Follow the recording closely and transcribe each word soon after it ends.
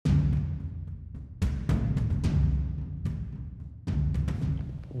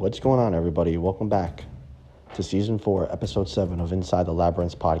What's going on, everybody? Welcome back to Season 4, Episode 7 of Inside the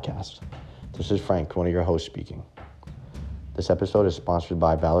Labyrinth podcast. This is Frank, one of your hosts speaking. This episode is sponsored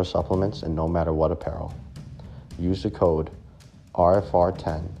by Valor Supplements and No Matter What Apparel. Use the code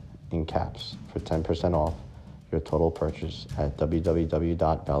RFR10 in caps for 10% off your total purchase at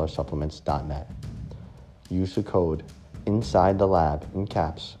www.valorsupplements.net. Use the code Inside the Lab in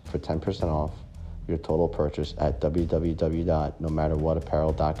caps for 10% off your total purchase at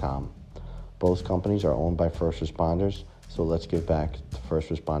www.nomatterwhatapparel.com. Both companies are owned by first responders, so let's give back to first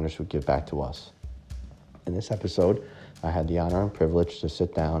responders who give back to us. In this episode, I had the honor and privilege to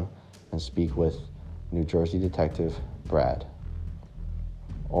sit down and speak with New Jersey detective Brad.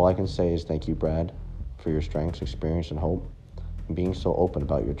 All I can say is thank you, Brad, for your strengths, experience, and hope, and being so open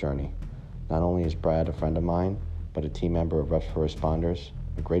about your journey. Not only is Brad a friend of mine, but a team member of Reps for Responders,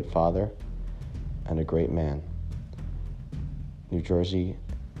 a great father, and a great man. New Jersey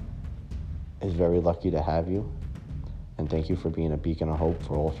is very lucky to have you, and thank you for being a beacon of hope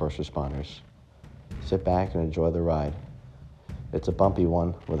for all first responders. Sit back and enjoy the ride. It's a bumpy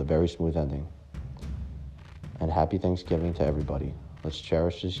one with a very smooth ending. And happy Thanksgiving to everybody. Let's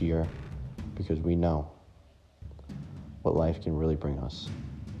cherish this year because we know what life can really bring us.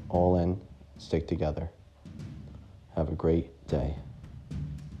 All in, stick together. Have a great day.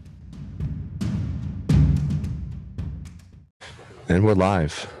 And we're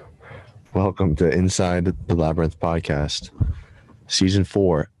live. Welcome to Inside the Labyrinth podcast, Season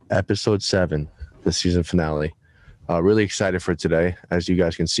 4, Episode 7, the season finale. Really excited for today. As you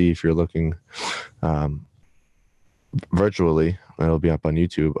guys can see, if you're looking virtually, it'll be up on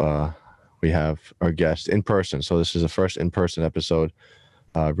YouTube. We have our guest in person. So this is the first in-person episode.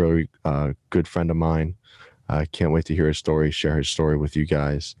 Really good friend of mine. I can't wait to hear his story, share his story with you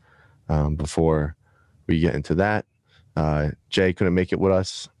guys. Before we get into that, Jay couldn't make it with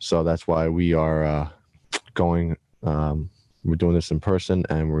us, so that's why we are we're doing this in person,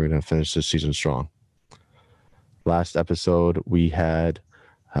 and we're going to finish this season strong. Last episode, we had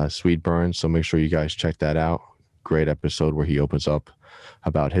Sweet Burns, so make sure you guys check that out. Great episode where he opens up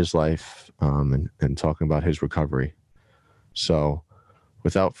about his life and talking about his recovery. So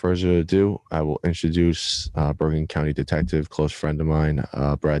without further ado, I will introduce Bergen County Detective, close friend of mine,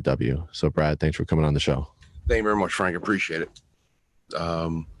 Brad W. So Brad, thanks for coming on the show. Thank you very much, Frank. I appreciate it.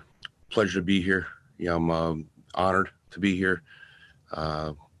 Pleasure to be here. Yeah, I'm honored to be here.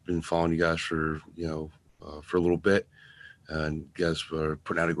 Been following you guys for a little bit, and you guys for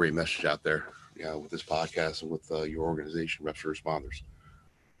putting out a great message out there, with this podcast and with your organization, Reps for Responders.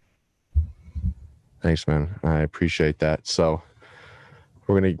 Thanks, man. I appreciate that. So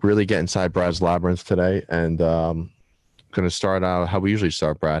we're going to really get inside Brad's labyrinth today, and going to start out how we usually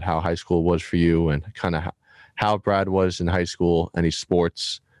start, Brad, how high school was for you and kind of how Brad was in high school. Any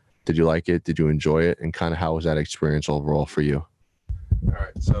sports? Did you like it? Did you enjoy it? And kind of how was that experience overall for you? All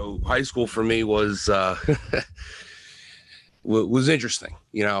right. So high school for me was was interesting.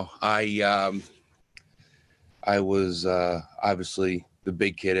 I was obviously the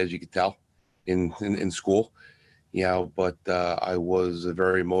big kid, as you could tell, in school. But I was a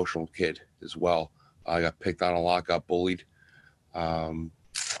very emotional kid as well. I got picked on a lot, got bullied.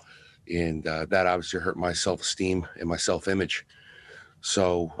 And that obviously hurt my self-esteem and my self-image.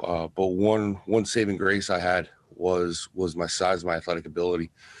 So, but one saving grace I had was my size, my athletic ability.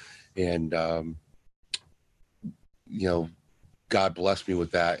 And, God blessed me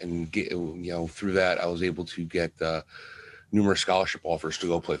with that. And, through that, I was able to get numerous scholarship offers to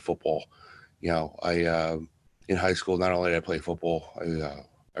go play football. In high school, not only did I play football,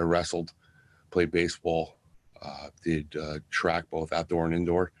 I wrestled, played baseball, did track, both outdoor and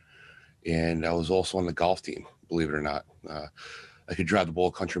indoor. And I was also on the golf team, believe it or not. I could drive the ball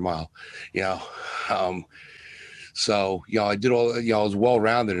a country mile, So, I did all, I was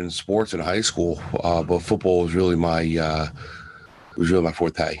well-rounded in sports in high school, but football was really my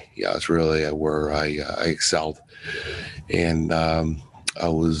forte. It's really where I excelled. And I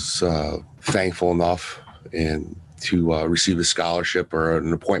was thankful enough to receive a scholarship or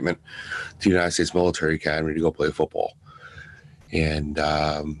an appointment to the United States Military Academy to go play football. And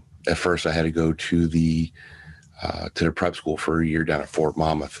at first I had to go to the prep school for a year down at Fort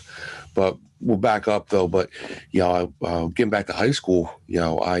Monmouth. But we'll back up though. But getting back to high school,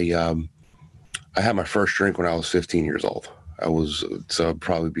 I had my first drink when I was 15 years old. So I'd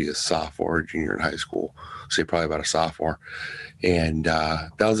probably be a sophomore or junior in high school, say probably about a sophomore. And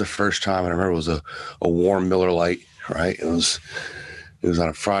that was the first time. And I remember it was a warm Miller Lite, right? It was on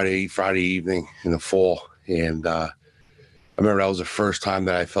a Friday evening in the fall. And I remember that was the first time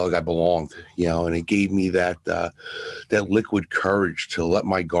that I felt like I belonged, and it gave me that liquid courage to let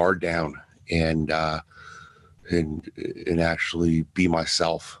my guard down and actually be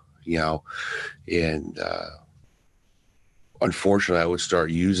myself, and unfortunately I would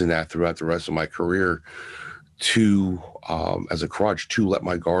start using that throughout the rest of my career to as a crutch to let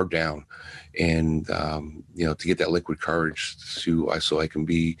my guard down and to get that liquid courage so I can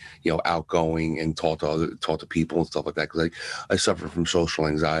be outgoing and talk to people and stuff like that, because I suffer from social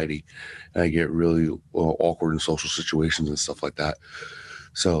anxiety and I get really awkward in social situations and stuff like that.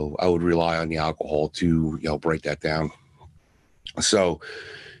 So I would rely on the alcohol to break that down. So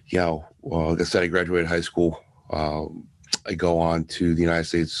like I said, I graduated high school. I go on to the United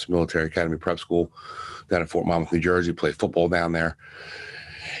States Military Academy Prep School down in Fort Monmouth, New Jersey, play football down there.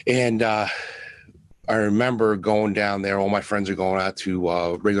 And I remember going down there. All my friends are going out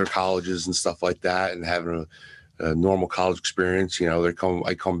to regular colleges and stuff like that and having a normal college experience.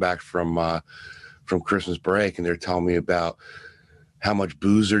 I come back from Christmas break and they're telling me about how much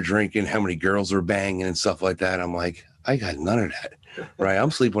booze they're drinking, how many girls they're banging and stuff like that. I'm like, I got none of that. Right.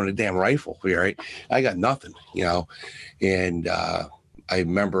 I'm sleeping on a damn rifle. Right. I got nothing, and I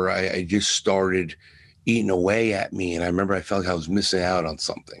remember I just started eating away at me. And I remember I felt like I was missing out on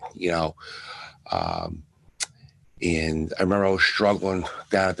something, and I remember I was struggling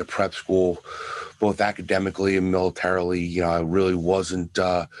down at the prep school, both academically and militarily. I really wasn't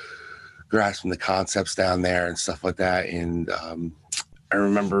grasping the concepts down there and stuff like that. And I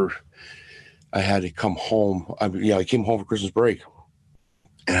remember I had to come home. I came home for Christmas break.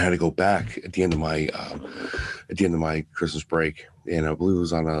 And I had to go back at the end of my Christmas break, and I believe it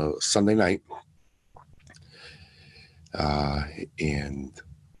was on a Sunday night. And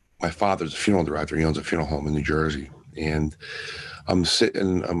my father's a funeral director. He owns a funeral home in New Jersey, and I'm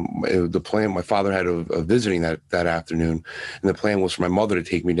sitting. The plan. My father had a visiting that afternoon, and the plan was for my mother to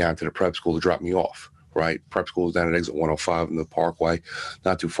take me down to the prep school to drop me off. Right, prep school is down at exit 105 in the Parkway,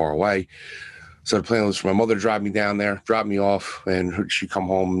 not too far away. So the plan was for my mother to drive me down there, drop me off, and she'd come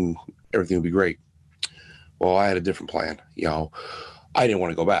home and everything would be great. Well, I had a different plan. I didn't want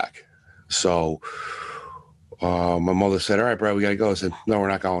to go back. So my mother said, all right, Brad, we got to go. I said, no, we're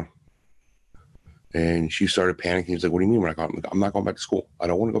not going. And she started panicking. She's like, what do you mean we're not going? I'm not going back to school. I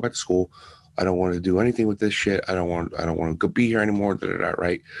don't want to go back to school. I don't want to do anything with this shit. I don't want to be here anymore.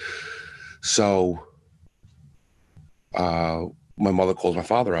 Right. So my mother calls my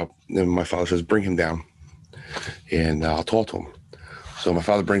father up, and my father says, bring him down, and I'll talk to him. So my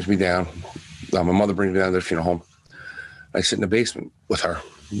father brings me down. My mother brings me down to the funeral home. I sit in the basement with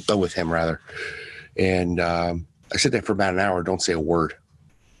him, and I sit there for about an hour, don't say a word.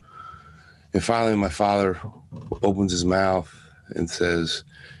 And finally, my father opens his mouth and says,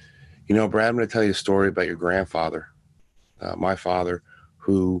 Brad, I'm going to tell you a story about your grandfather, my father,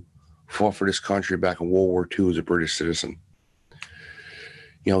 who fought for this country back in World War II as a British citizen.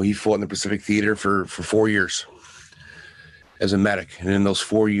 He fought in the Pacific Theater for 4 years as a medic. And in those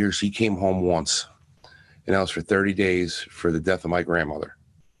 4 years, he came home once. And that was for 30 days for the death of my grandmother.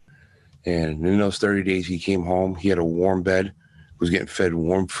 And in those 30 days, he came home. He had a warm bed, was getting fed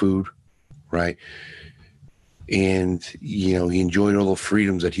warm food, right? And, he enjoyed all the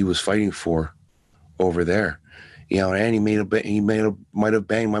freedoms that he was fighting for over there. And he might have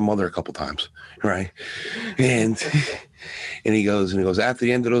banged my mother a couple times, right? And he goes, after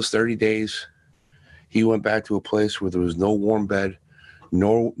the end of those 30 days, he went back to a place where there was no warm bed,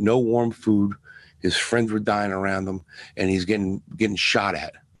 no warm food. His friends were dying around him, and he's getting shot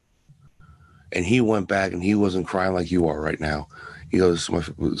at. And he went back, and he wasn't crying like you are right now. He goes, so I'm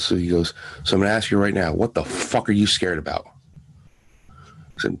going to ask you right now, what the fuck are you scared about?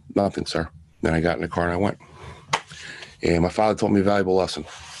 I said, nothing, sir. Then I got in the car and I went. And my father taught me a valuable lesson,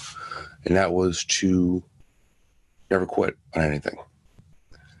 and that was to never quit on anything.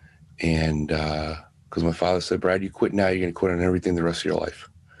 And because my father said, Brad, you quit now, you're going to quit on everything the rest of your life.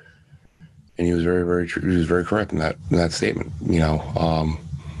 And he was very, very true. He was very correct in that statement.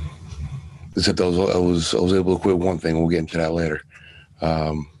 Except I was able to quit one thing. We'll get into that later.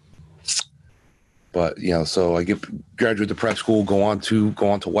 But so I graduate the prep school, go on to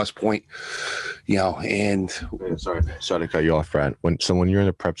West Point, and sorry to cut you off, Brad. When you're in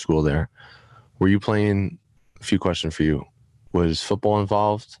the prep school there, were you playing? A few questions for you. Was football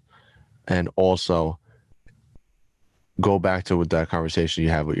involved? And also, go back to that conversation you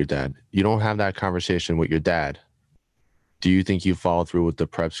had with your dad. You don't have that conversation with your dad. Do you think you followed through with the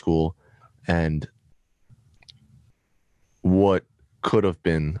prep school, and what could have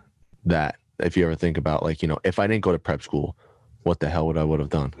been that? If you ever think about, if I didn't go to prep school, what the hell would I have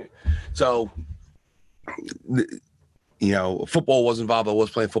done? So Football was involved. I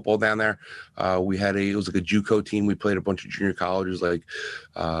was playing football down there. It was like a JUCO team. We played a bunch of junior colleges like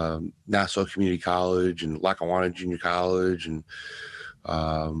Nassau Community College and Lackawanna Junior College. And,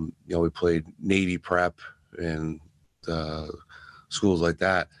 we played Navy Prep and schools like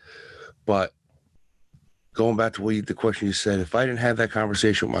that. But going back to the question you said, if I didn't have that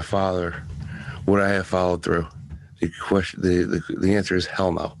conversation with my father, would I have followed through? The answer is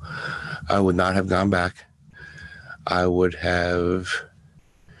hell no. I would not have gone back. I would have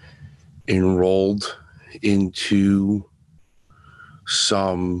enrolled into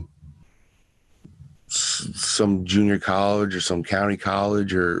some junior college or some county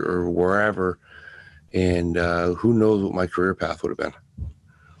college or wherever, and who knows what my career path would have been.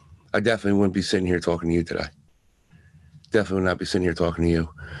 I definitely wouldn't be sitting here talking to you today. Definitely would not be sitting here talking to you.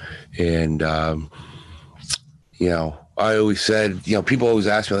 And I always said, people always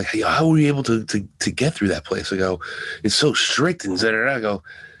ask me, like, hey, how were you able to get through that place? I go, it's so strict. And I go,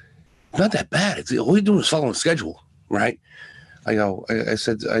 not that bad. All you're doing is following a schedule, right? I go,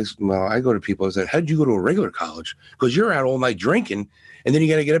 I go to people, I said, how'd you go to a regular college? Because you're out all night drinking, and then you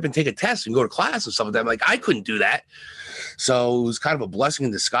got to get up and take a test and go to class and stuff like that. I'm like, I couldn't do that. So it was kind of a blessing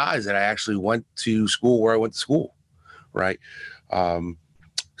in disguise that I actually went to school where I went to school, right?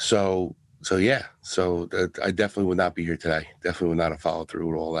 So I definitely would not be here today. Definitely would not have followed through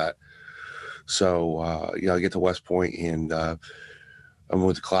with all that. So, I get to West Point, and I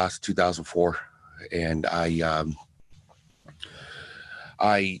went to class in 2004, and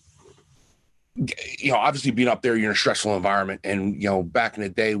obviously being up there, you're in a stressful environment. And, back in the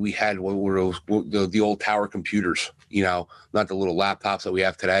day, we had what were the old tower computers, not the little laptops that we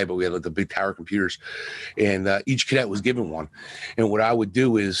have today, but we had like the big tower computers, and each cadet was given one. And what I would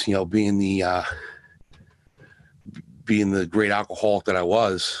do is, being the great alcoholic that I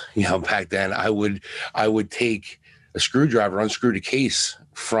was, back then, I would take a screwdriver, unscrew the case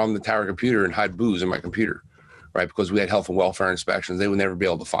from the tower computer and hide booze in my computer. Right, because we had health and welfare inspections, they would never be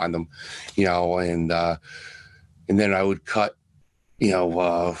able to find them, and then I would cut,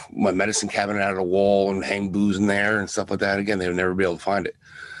 my medicine cabinet out of the wall and hang booze in there and stuff like that. Again, they would never be able to find it.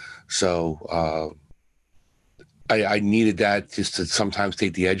 So I needed that just to sometimes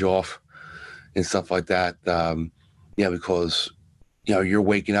take the edge off and stuff like that. Because you're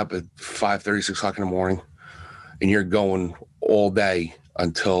waking up at 5:30, 6 o'clock in the morning, and you're going all day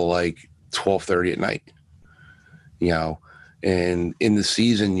until like 12:30 at night. And in the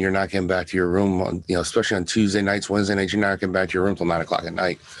season, you're not getting back to your room on, especially on Tuesday nights, Wednesday nights, you're not getting back to your room till 9 o'clock at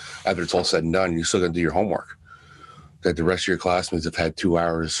night. After it's all said and done, you're still going to do your homework that the rest of your classmates have had 2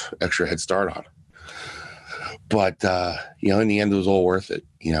 hours extra head start on. But, in the end, it was all worth it,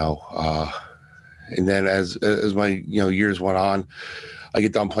 and then as my, years went on, I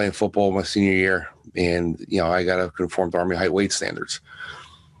get done playing football my senior year, and, I got to conform to Army height weight standards,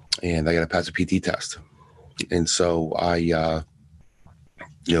 and I got to pass a PT test. And so I,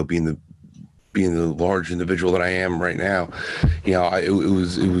 being the large individual that I am right now, it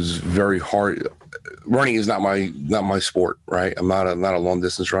was very hard. Running is not my sport, right? I'm not a long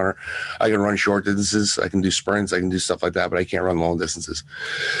distance runner. I can run short distances. I can do sprints. I can do stuff like that, but I can't run long distances.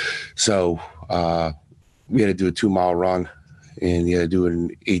 So we had to do a 2-mile run, and you had to do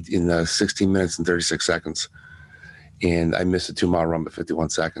it in 16 minutes and 36 seconds. And I missed a 2-mile run by 51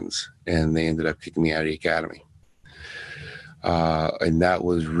 seconds, and they ended up kicking me out of the academy. And that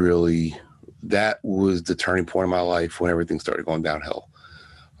was the turning point in my life when everything started going downhill,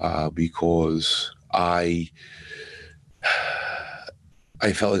 because I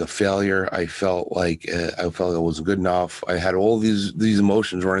felt like a failure. I felt like I wasn't good enough. I had all these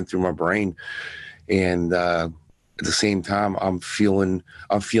emotions running through my brain, and at the same time, I'm feeling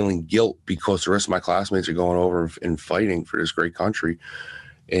guilt because the rest of my classmates are going over and fighting for this great country,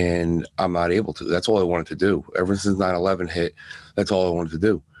 and I'm not able to. That's all I wanted to do. Ever since 9/11 hit, that's all I wanted to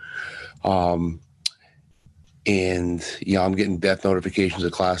do. And I'm getting death notifications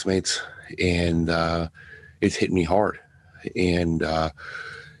of classmates, and it's hitting me hard. And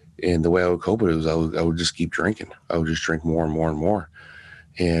the way I would cope with it was I would just keep drinking. I would just drink more and more and more,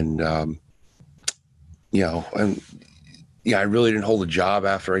 and I really didn't hold a job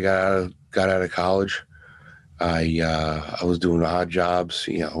after I got out of college. I was doing odd jobs.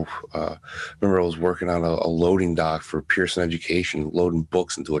 Remember I was working on a loading dock for Pearson Education, loading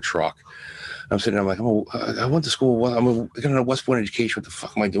books into a truck. I'm sitting there, I'm like, I went to school. I got a West Point education. What the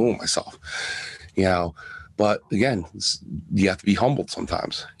fuck am I doing with myself? But again, you have to be humbled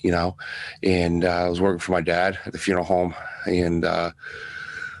sometimes, and I was working for my dad at the funeral home, and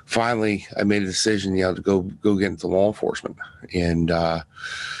finally I made a decision, to go get into law enforcement. And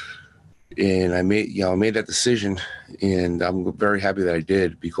And I made that decision, and I'm very happy that I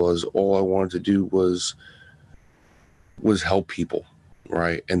did, because all I wanted to do was help people,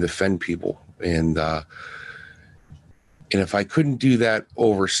 right, and defend people. And if I couldn't do that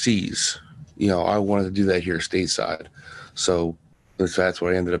overseas, I wanted to do that here stateside. So that's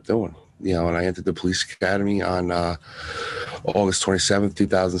what I ended up doing. And I entered the police academy on August 27th,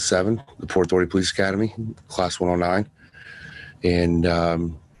 2007, the Port Authority Police Academy, class 109. And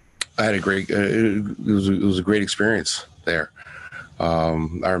I had a great, it was a great experience there.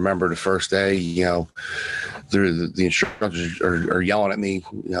 I remember the first day, the instructors are yelling at me,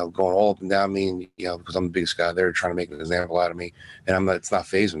 going all up and down me, and, because I'm the biggest guy there, trying to make an example out of me. And it's not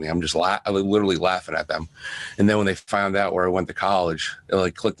fazing me. I'm just literally laughing at them. And then when they found out where I went to college, it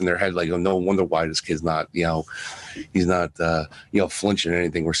like clicked in their head, like, oh, no wonder why this kid's not, he's not, flinching at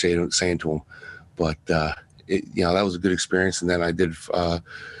anything we're saying to him. But, that was a good experience. And then I did,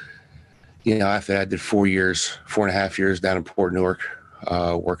 after that, I did 4.5 years down in Port Newark,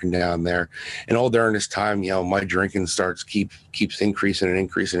 working down there. And all during this time, my drinking keeps increasing and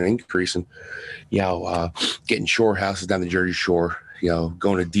increasing and increasing. Getting shore houses down the Jersey Shore,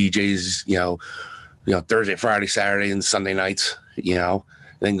 going to DJs, Thursday, Friday, Saturday, and Sunday nights,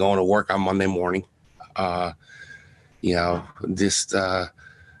 then going to work on Monday morning. Just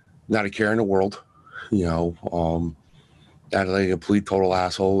not a care in the world, not like a complete total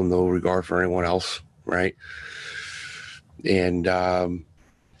asshole and no regard for anyone else, right? And as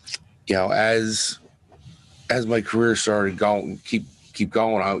my career started going, keep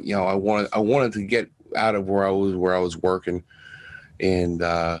going, I wanted to get out of where I was working and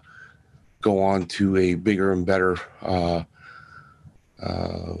go on to a bigger and better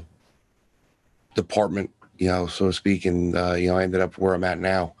department, so to speak. And I ended up where I'm at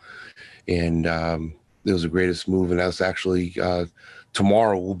now, and it was the greatest move. And that's actually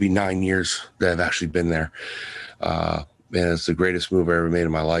tomorrow will be 9 years that I've actually been there. And it's the greatest move I ever made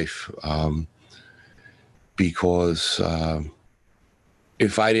in my life, because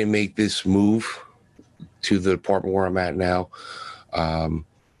if I didn't make this move to the department where I'm at now,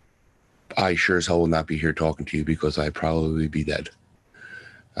 I sure as hell will not be here talking to you, because I'd probably be dead.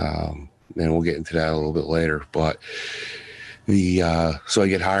 And we'll get into that a little bit later. But so I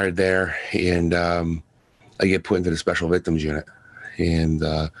get hired there, and I get put into the Special Victims Unit. And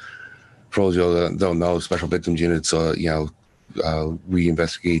for those who don't know, Special Victims Units, we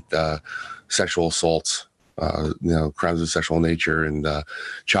investigate sexual assaults, crimes of sexual nature, and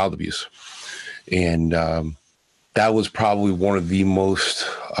child abuse. And that was probably one of the most,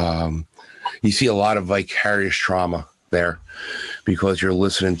 you see a lot of vicarious trauma there, because you're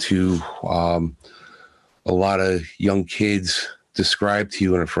listening to a lot of young kids describe to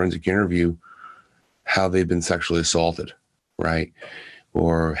you in a forensic interview how they've been sexually assaulted, right?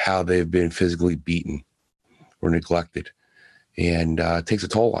 Or how they've been physically beaten or neglected. And it takes a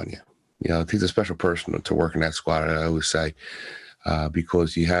toll on you. It takes a special person to work in that squad, I always say,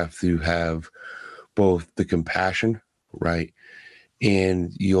 because you have to have both the compassion, right?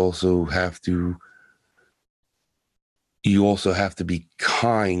 And you also have to be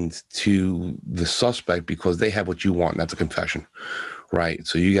kind to the suspect, because they have what you want, and that's a confession, right?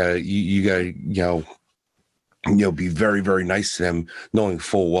 So you gotta be very, very nice to them, knowing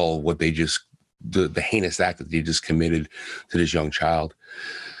full well what they just, the heinous act that they just committed to this young child.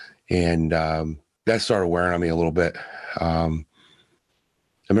 And that started wearing on me a little bit. I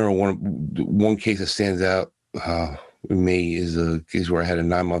remember one case that stands out with me is a case where I had a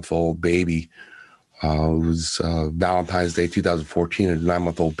 9-month-old baby. It was Valentine's Day 2014. A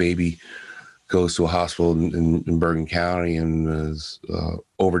 9-month-old baby goes to a hospital in Bergen County and is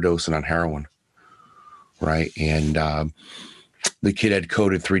overdosing on heroin, right? And the kid had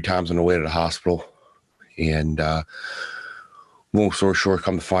coded 3 times on the way to the hospital. And long story short,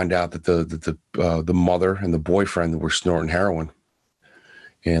 come to find out that the mother and the boyfriend were snorting heroin.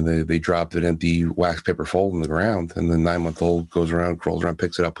 And they dropped an empty wax paper fold in the ground, and the 9-month-old goes around, crawls around,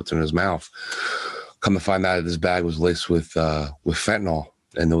 picks it up, puts it in his mouth. Come to find out that this bag was laced with fentanyl,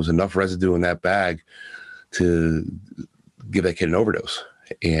 and there was enough residue in that bag to give that kid an overdose.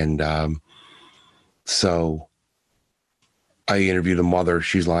 And so I interviewed the mother.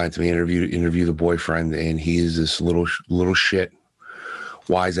 She's lying to me. Interview the boyfriend, and he's this little shit,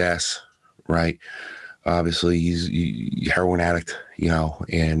 wise ass, right? Obviously, he's a heroin addict,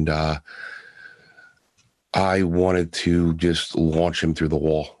 and I wanted to just launch him through the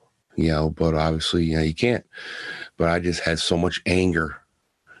wall, but obviously, you can't. But I just had so much anger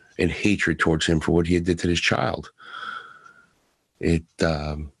and hatred towards him for what he did to this child. It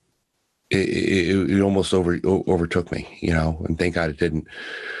it almost overtook me, and thank God it didn't.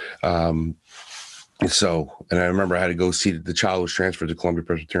 And I remember I had to go see the child was transferred to Columbia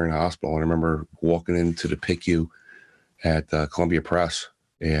Presbyterian Hospital. And I remember walking into the PICU at Columbia Press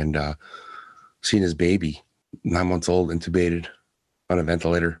and seeing his baby, 9 months old, intubated on a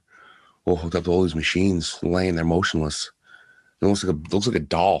ventilator, all hooked up to all these machines, laying there motionless. It looks like a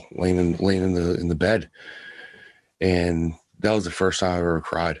doll laying in the bed. And that was the first time I ever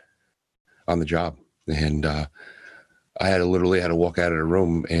cried on the job. And I literally had to walk out of the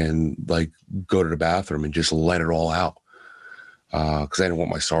room and like go to the bathroom and just let it all out. Because I didn't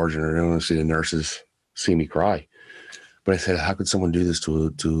want my sergeant or I didn't want to see the nurses see me cry. But I said, how could someone do this to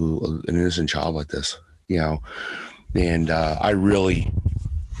an innocent child like this? And I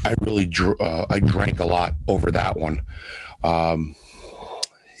drank a lot over that one.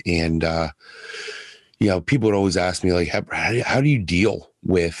 People would always ask me like, how do you deal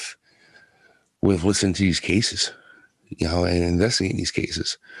with listening to these cases, and investigating these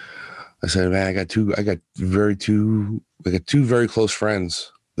cases? I said, man, I got two very close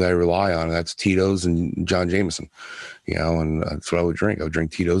friends that I rely on. And that's Tito's and John Jameson, and that's what I would drink. I would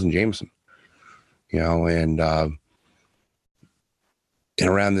drink Tito's and Jameson, and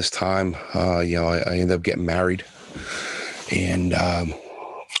around this time, I ended up getting married. And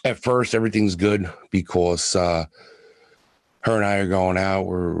at first, everything's good because her and I are going out.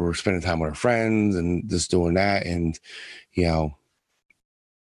 We're spending time with our friends and just doing that. And,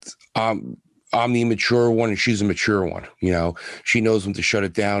 I'm the immature one and she's a mature one. She knows when to shut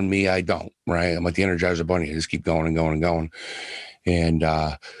it down. Me, I don't. Right? I'm like the Energizer Bunny. I just keep going and going and going. And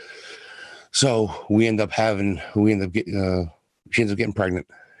so she ends up getting pregnant.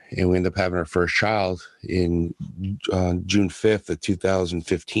 And we end up having our first child in June 5th of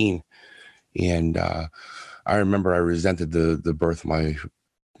 2015. And I remember I resented the birth of my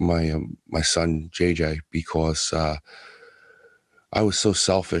son, JJ, because I was so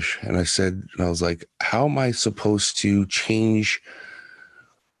selfish. And I was like, how am I supposed to change?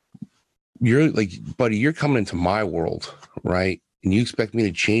 You're like, buddy, you're coming into my world, right? And you expect me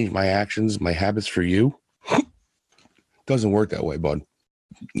to change my actions, my habits for you? Doesn't work that way, bud.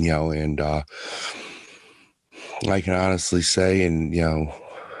 And I can honestly say,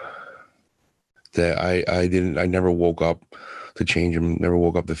 that I never woke up to change him, never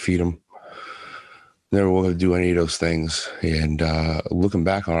woke up to feed him, never woke up to do any of those things. And looking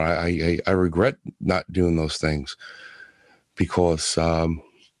back on it, I regret not doing those things because I'll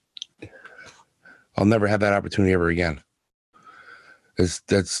never have that opportunity ever again.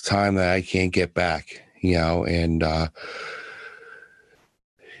 That's time that I can't get back, and I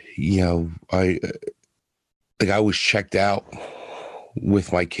was checked out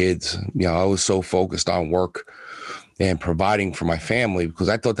with my kids. I was so focused on work and providing for my family because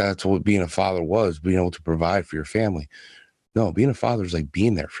I thought that's what being a father was, being able to provide for your family. No, being a father is like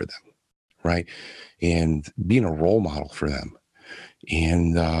being there for them, right? And being a role model for them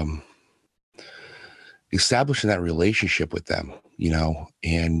and establishing that relationship with them,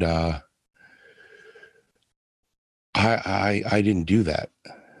 and I didn't do that.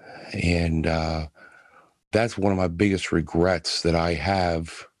 And that's one of my biggest regrets that I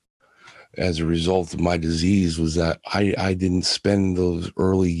have as a result of my disease was that I didn't spend those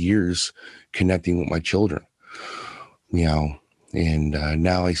early years connecting with my children, and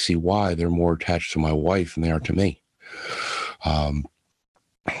now I see why they're more attached to my wife than they are to me.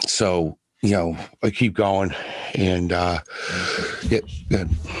 So, I keep going and yeah, good.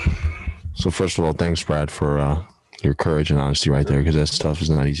 So first of all, thanks, Brad, for your courage and honesty right there, because that stuff is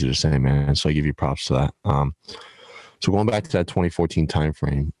not easy to say, man. So I give you props to that. So going back to that 2014 time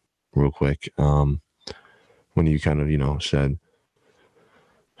frame real quick, when you kind of, said,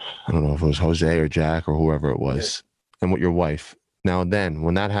 I don't know if it was Jose or Jack or whoever it was, and with your wife. Now then,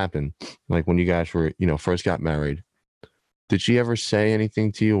 when that happened, like when you guys were, first got married, did she ever say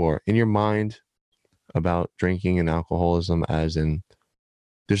anything to you or in your mind about drinking and alcoholism as in,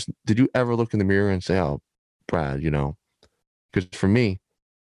 did you ever look in the mirror and say, oh, Brad, because for me,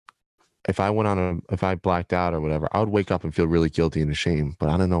 if I blacked out or whatever, I would wake up and feel really guilty and ashamed, but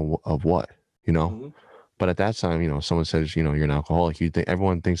I don't know of what, Mm-hmm. But at that time, someone says, you're an alcoholic.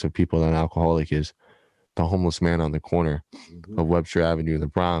 Everyone thinks of people that an alcoholic is the homeless man on the corner of Webster Avenue in the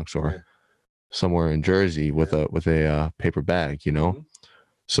Bronx or somewhere in Jersey with a paper bag, Mm-hmm.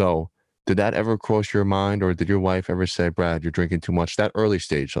 So did that ever cross your mind, or did your wife ever say, Brad, you're drinking too much, that early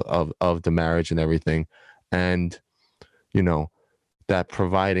stage of the marriage and everything? And, that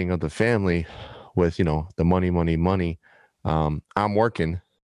providing of the family with, the money, I'm working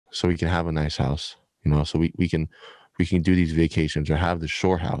so we can have a nice house, so we can do these vacations or have the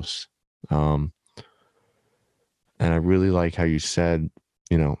shore house. And I really like how you said,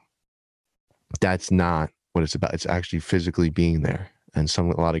 you know, that's not what it's about. It's actually physically being there. And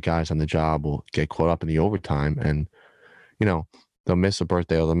a lot of guys on the job will get caught up in the overtime, and, you know, they'll miss a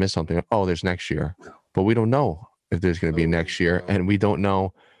birthday or they'll miss something. Oh, there's next year. But we don't know if there's going to be next year. And we don't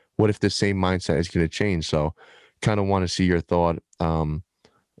know what if the same mindset is going to change. So kind of want to see your thought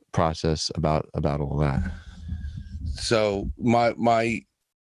process about all that. So my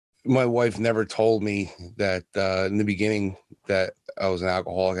wife never told me that in the beginning that I was an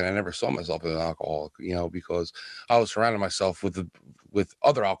alcoholic, and I never saw myself as an alcoholic, you know, because I was surrounding myself with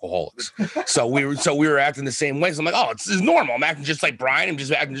other alcoholics. so we were acting the same way. So I'm like, oh, it's normal. I'm acting just like Brian. I'm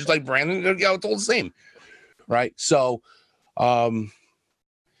just acting just like Brandon. You know, it's all the same, right? So, you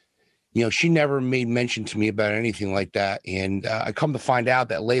know, she never made mention to me about anything like that. And I come to find out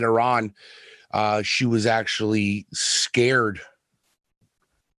that later on, she was actually scared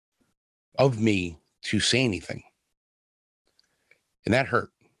of me to say anything. And that hurt.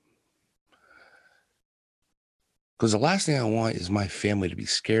 Because the last thing I want is my family to be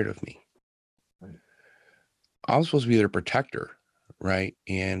scared of me. Right. I'm supposed to be their protector, right?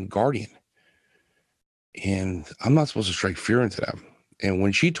 And guardian. And I'm not supposed to strike fear into them. And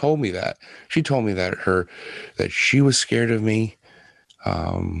when she told me that she was scared of me.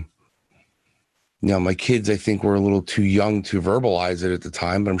 You know, my kids, I think, were a little too young to verbalize it at the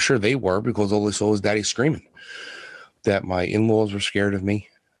time, but I'm sure they were, because all they saw was daddy screaming. That my in-laws were scared of me,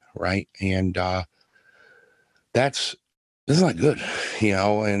 right? And that's not good, you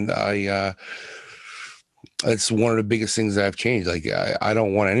know. And it's one of the biggest things that I've changed. Like, I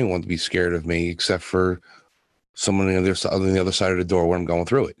don't want anyone to be scared of me, except for someone on the other side of the door when I'm going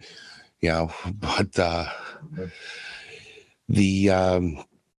through it, you know. But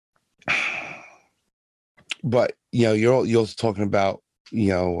but you know, you're also talking about, you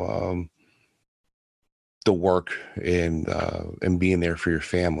know, the work and being there for your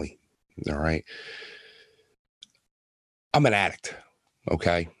family. All right. I'm an addict.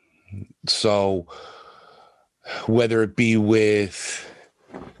 Okay. So whether it be with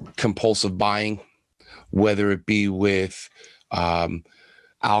compulsive buying, whether it be with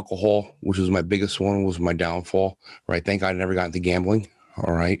alcohol, which was my biggest one, was my downfall, right? Thank God I never got into gambling.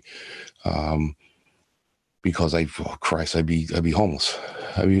 All right. Because I'd be homeless.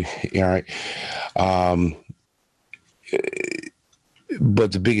 All right.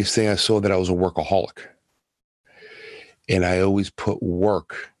 But the biggest thing I saw, that I was a workaholic, and I always put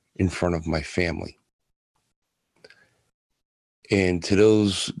work in front of my family. And to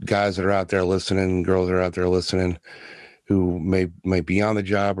those guys that are out there listening, girls that are out there listening, who might be on the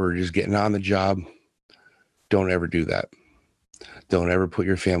job or just getting on the job, don't ever do that. Don't ever put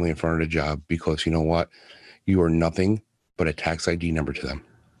your family in front of the job, because you know what? You are nothing but a tax ID number to them.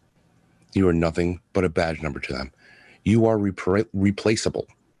 You are nothing but a badge number to them. You are replaceable.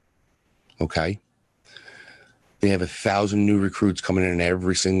 Okay? They have 1,000 new recruits coming in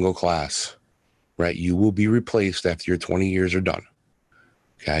every single class, right? You will be replaced after your 20 years are done.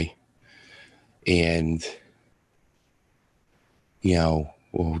 Okay? And, you know,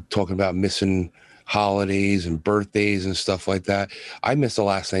 we're talking about missing holidays and birthdays and stuff like that. I missed the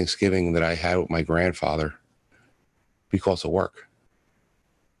last Thanksgiving that I had with my grandfather because of work.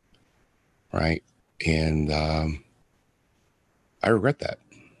 Right? And I regret that.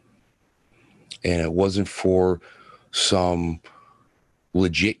 And it wasn't for some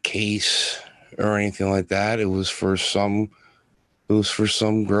legit case or anything like that. It was for some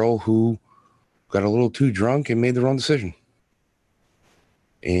girl who got a little too drunk and made the wrong decision.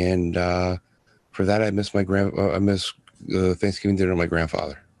 And for that, I miss Thanksgiving dinner with my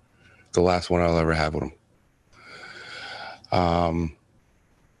grandfather. The last one I'll ever have with him.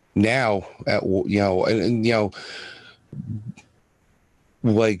 Now,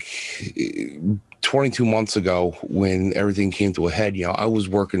 like 22 months ago, when everything came to a head, you know, I was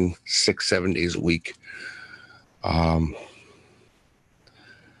working 6-7 days a week. I'd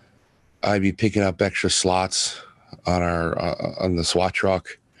be picking up extra slots on the SWAT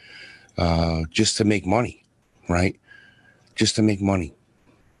truck, just to make money, right? Just to make money.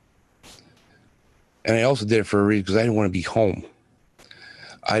 And I also did it for a reason, because I didn't want to be home.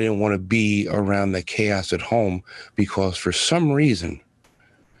 I didn't want to be around the chaos at home, because for some reason,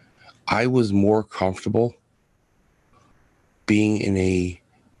 I was more comfortable being in a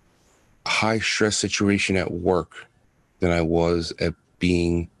high stress situation at work than I was at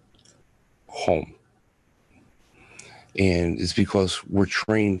being home. And it's because we're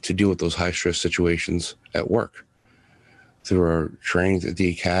trained to deal with those high stress situations at work. Through our trainings at the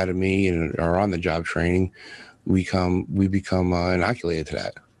academy and our on the job training, we become inoculated to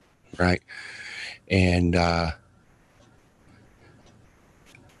that, right? And I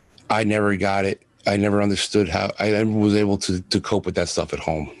never got it. I never understood how I never was able to cope with that stuff at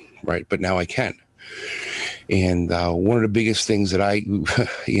home, right? But now I can. And one of the biggest things that I,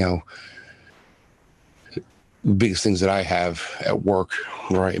 biggest things that I have at work,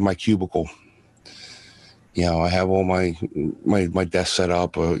 right, in my cubicle, I have all my desk set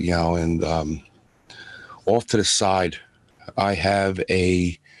up, and off to the side, I have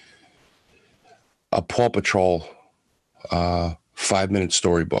a Paw Patrol 5-minute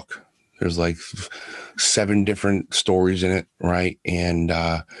storybook. There's like 7 different stories in it, right? And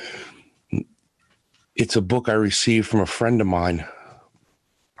it's a book I received from a friend of mine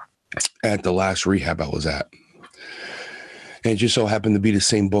at the last rehab I was at. And it just so happened to be the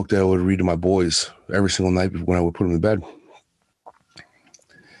same book that I would read to my boys every single night when I would put them to bed.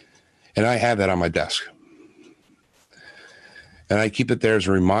 And I have that on my desk. And I keep it there as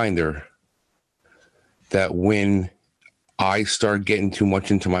a reminder that when I start getting too much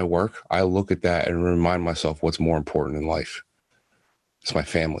into my work, I look at that and remind myself what's more important in life. It's my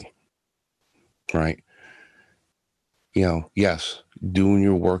family, right? Yes, doing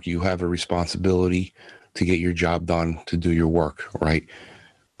your work, you have a responsibility to get your job done, to do your work, right?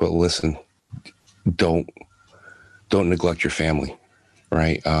 But listen, don't neglect your family,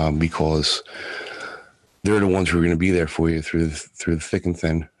 right? Because they're the ones who are going to be there for you through the thick and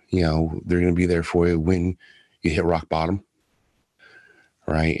thin. They're going to be there for you when you hit rock bottom,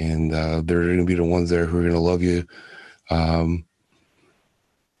 right? And they're going to be the ones there who are going to love you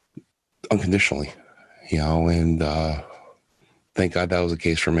unconditionally, and thank God that was the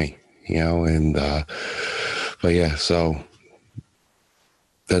case for me, and but yeah, so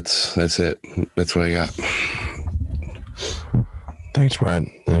that's it. That's what I got. Thanks, Brad.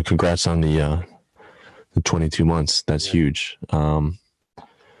 Congrats on the 22 months. That's huge.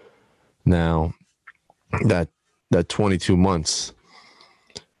 Now that 22 months,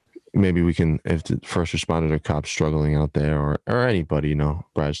 maybe we can, if the first responder or cops struggling out there, or anybody,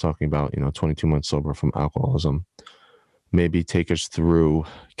 Brad's talking about, 22 months sober from alcoholism, maybe take us through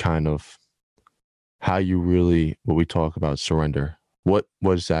kind of how you really, what we talk about surrender. What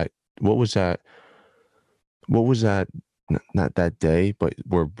was that? Not that day, but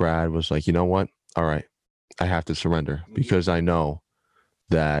where Brad was like, you know what? All right, I have to surrender because I know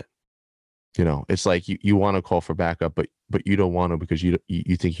that, it's like you want to call for backup, but you don't want to because you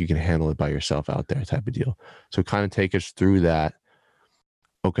think you can handle it by yourself out there type of deal. So kind of take us through that.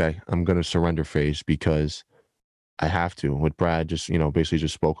 Okay, I'm going to surrender phase because I have to. What Brad just, basically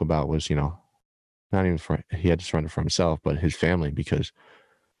just spoke about was, not even he had to surrender for himself, but his family, because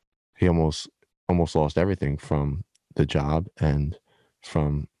he almost lost everything from the job and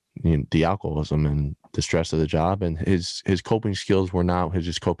from the alcoholism and the stress of the job, and his coping skills were not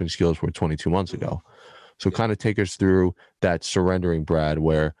his coping skills were 22 months ago. So kind of take us through that surrendering, Brad,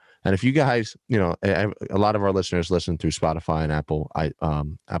 where, and if you guys, a lot of our listeners listen through Spotify and Apple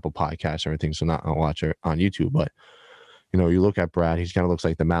Podcasts and everything, so not watch it on YouTube, but you look at Brad, he's kind of looks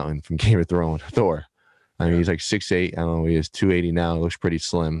like the mountain from Game of Thrones, Thor. I mean, he's like 6'8". I don't know, he is 280 now. Looks pretty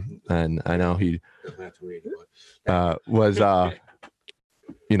slim. And I know he was, hurt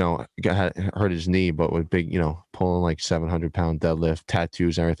his knee, but with big, pulling like 700-pound deadlift,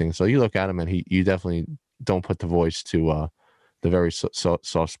 tattoos, and everything. So you look at him and you definitely don't put the voice to the very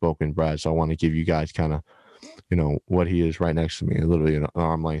soft-spoken Brad. So I want to give you guys kind of, what he is right next to me, literally an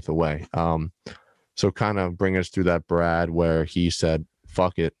arm length away. So kind of bring us through that, Brad, where he said,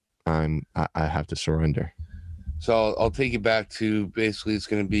 fuck it, I have to surrender. So I'll take you back to basically it's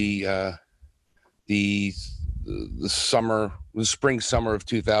going to be the spring summer of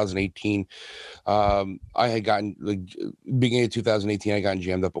 2018. I had gotten, beginning of 2018, I got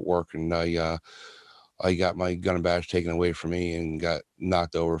jammed up at work, and I got my gun and badge taken away from me and got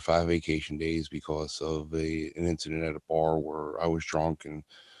knocked over 5 vacation days because of an incident at a bar where I was drunk and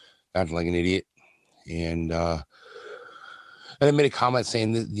acting like an idiot. And I made a comment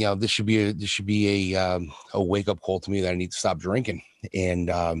saying that, this should be a wake up call to me that I need to stop drinking.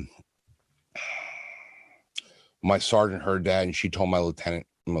 And my sergeant heard that, and she told my lieutenant.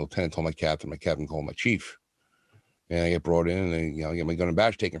 My lieutenant told my captain told my chief. And I get brought in, and I get my gun and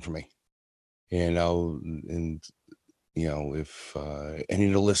badge taken from me. If any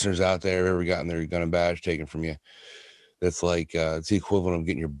of the listeners out there ever gotten their gun and badge taken from you, that's like it's the equivalent of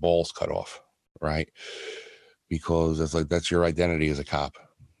getting your balls cut off, right? Because that's your identity as a cop,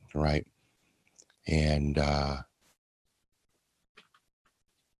 right? And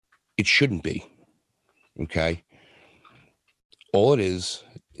it shouldn't be. Okay. All it is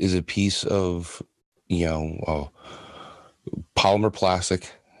a piece of, polymer plastic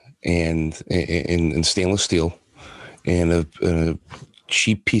and in stainless steel, and a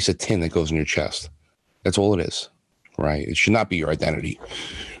cheap piece of tin that goes in your chest. That's all it is, right? It should not be your identity,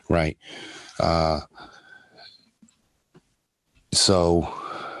 right? So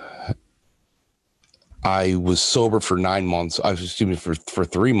I was sober for 9 months. I was, excuse me, for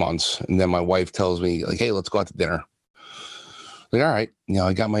 3 months. And then my wife tells me, like, hey, let's go out to dinner. Like, all right. You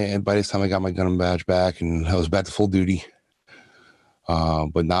know, by this time I got my gun and badge back, and I was back to full duty,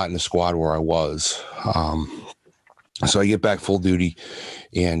 but not in the squad where I was. So I get back full duty,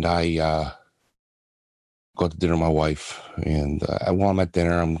 and I go out to dinner with my wife. And while I'm at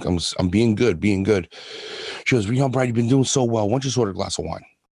dinner, I'm being good. She goes, you know, Brad, you've been doing so well. Why don't you just order a glass of wine?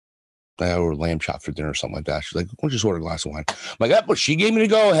 I ordered lamb chop for dinner or something like that. She's like, why don't you just order a glass of wine? I'm like, yeah, but she gave me the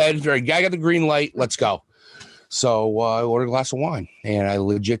go ahead. I got the green light. Let's go. So I ordered a glass of wine, and I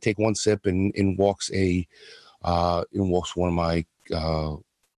legit take one sip, and in walks one of my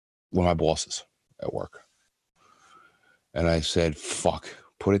bosses at work. And I said, fuck,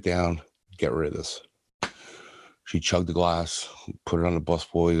 put it down, get rid of this. She chugged the glass, put it on the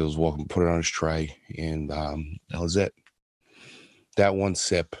busboy that was walking, put it on his tray, and that was it. That one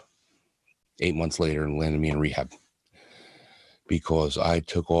sip, 8 months later, and landed me in rehab because I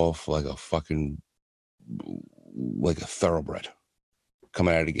took off like a thoroughbred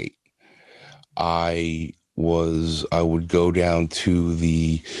coming out of the gate. I would go down to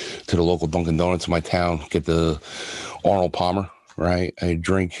the local Dunkin' Donuts in my town, get the Arnold Palmer, right? I'd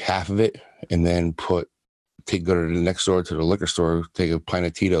drink half of it, and then go to the next door to the liquor store, take a pint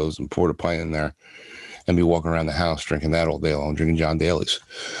of Tito's and pour the pint in there, and be walking around the house drinking that all day long, drinking John Daly's.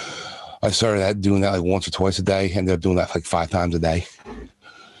 I started doing that like once or twice a day. Ended up doing that like 5 times a day.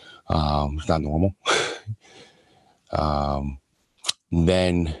 It's not normal.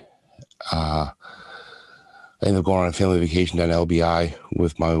 Then I ended up going on a family vacation down to LBI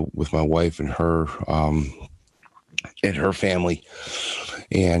with my wife and her family,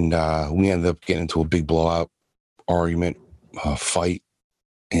 and we ended up getting into a big blowout argument, fight,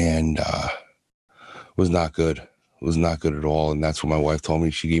 and was not good. It was not good at all. And that's what my wife told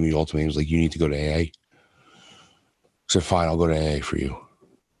me. She gave me the ultimatum. It was like, you need to go to AA. I said, fine, I'll go to AA for you.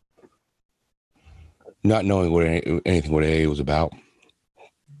 Not knowing anything what AA was about.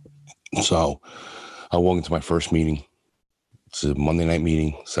 So I walk into my first meeting. It's a Monday night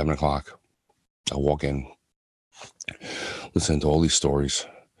meeting, 7:00. I walk in, listen to all these stories.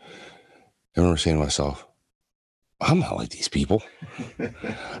 I remember saying to myself, I'm not like these people.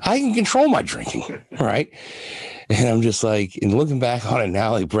 I can control my drinking, right? And I'm just like, and looking back on it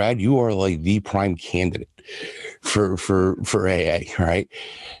now, like, Brad, you are like the prime candidate for AA, right?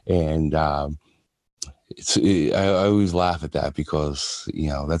 And I always laugh at that because, you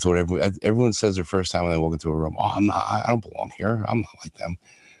know, that's what everyone says their first time when they walk into a room. Oh, I don't belong here. I'm not like them.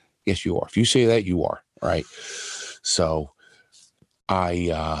 Yes, you are. If you say that, you are, right? So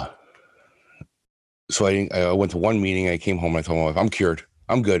I went to one meeting. I came home and I told my wife, I'm cured.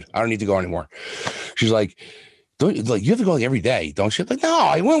 I'm good. I don't need to go anymore. She's like, you have to go like every day, don't you? Like, no,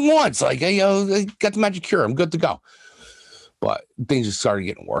 I went once. Like, I got the magic cure. I'm good to go. But things just started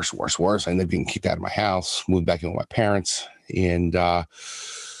getting worse. I ended up getting kicked out of my house, moved back in with my parents. And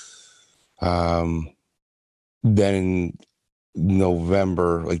then in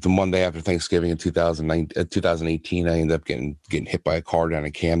November, like the Monday after Thanksgiving in 2018, I ended up getting hit by a car down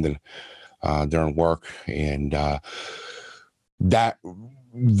in Camden during work. And that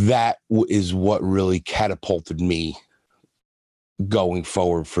is what really catapulted me going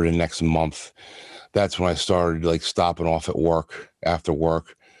forward for the next month. That's when I started like stopping off at work after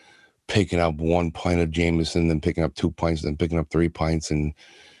work, picking up 1 pint of Jameson, then picking up 2 pints, then picking up 3 pints, and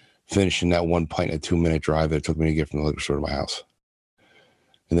finishing that 1 pint in a 2-minute drive that it took me to get from the liquor store to my house.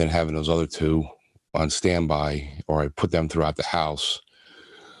 And then having those other 2 on standby, or I put them throughout the house.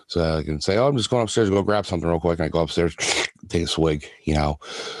 So I can say, oh, I'm just going upstairs to go grab something real quick. And I go upstairs, take a swig, you know.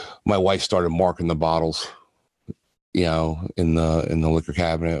 My wife started marking the bottles, you know, in the liquor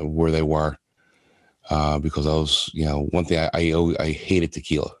cabinet where they were. Because I was, you know, one thing I hated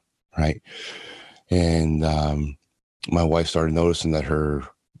tequila, right? And my wife started noticing that her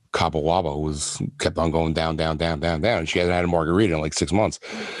Cabo Wabo kept on going down. And she hadn't had a margarita in like 6 months.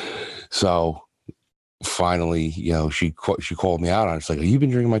 So finally, you know, she called me out on it. She's like, have you been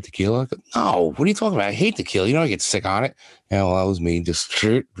drinking my tequila? I go, no, what are you talking about? I hate tequila. You know, I get sick on it. And well, that was me just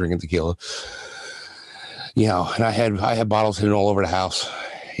drinking tequila. You know, and I had bottles hidden all over the house.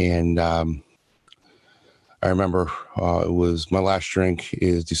 And I remember it was my last drink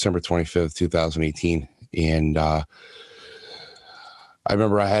is December 25th, 2018. And I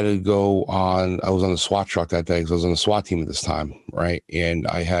remember I had to I was on the SWAT truck that day because I was on the SWAT team at this time, right? And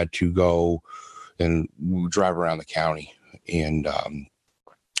I had to go and drive around the county. And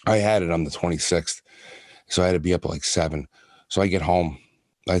I had it on the 26th. So I had to be up at like 7. So I get home.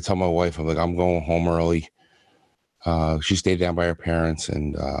 I tell my wife, I'm like, I'm going home early. She stayed down by her parents,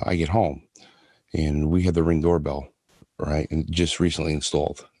 and I get home. And we had the Ring doorbell, right? And just recently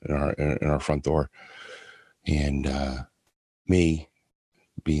installed in our front door. And me,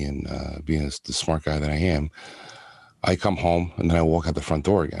 being the smart guy that I am, I come home and then I walk out the front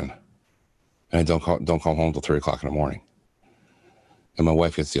door again, and I don't come home till 3 o'clock in the morning. And my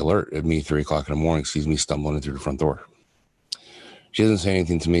wife gets the alert at me 3 o'clock in the morning, sees me stumbling into the front door. She doesn't say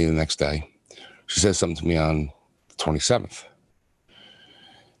anything to me the next day. She says something to me on the 27th,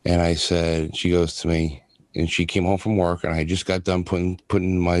 and she goes to me, and she came home from work, and I just got done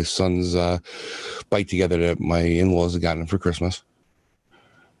putting my son's bike together that my in-laws had gotten him for Christmas.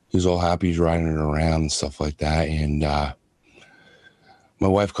 He was all happy. He's riding it around and stuff like that. And my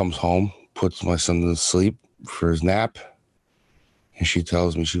wife comes home, puts my son to sleep for his nap. And she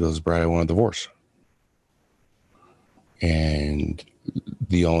tells me, she goes, Brad, I want a divorce. And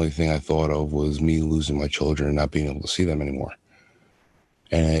the only thing I thought of was me losing my children and not being able to see them anymore.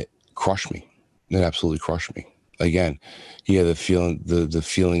 And it crushed me. It absolutely crushed me. Again, the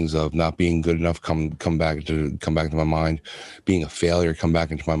feelings of not being good enough come back to my mind, being a failure come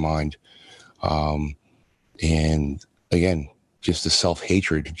back into my mind, and again, just the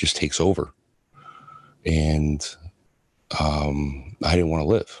self-hatred just takes over, and I didn't want to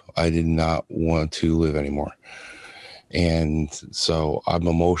live. I did not want to live anymore, and so I'm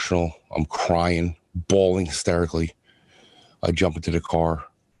emotional. I'm crying, bawling hysterically. I jump into the car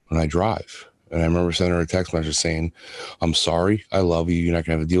and I drive. And I remember sending her a text message saying, I'm sorry, I love you, you're not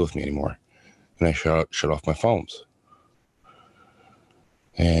going to have to deal with me anymore. And I shut off my phones.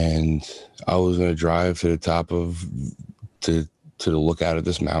 And I was going to drive to the top to the lookout at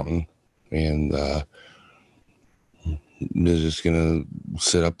this mountain. And I was just going to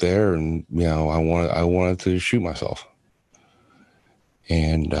sit up there and, I wanted to shoot myself.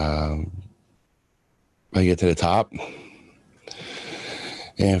 And I get to the top.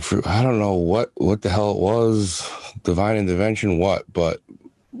 And I don't know what the hell it was, divine intervention, but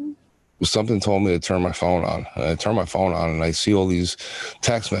something told me to turn my phone on. And I turn my phone on and I see all these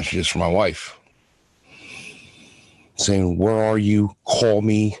text messages from my wife saying, where are you? Call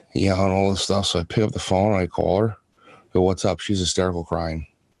me, and all this stuff. So I pick up the phone and I call her. I go, what's up? She's hysterical crying.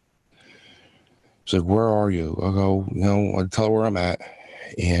 She's like, where are you? I go, I tell her where I'm at.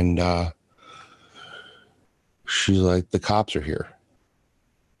 And she's like, the cops are here.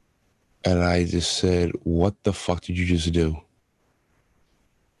 And I just said, what the fuck did you just do?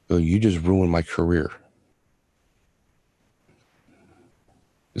 Oh, you just ruined my career.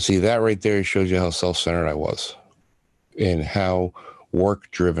 See, that right there shows you how self-centered I was and how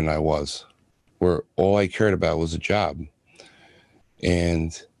work-driven I was, where all I cared about was a job.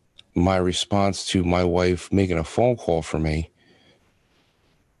 And my response to my wife making a phone call for me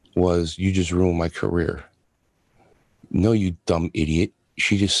was, you just ruined my career. No, you dumb idiot.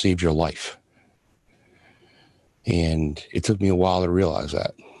 She just saved your life. And it took me a while to realize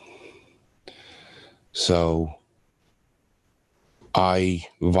that. So I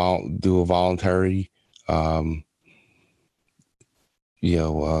do a voluntary,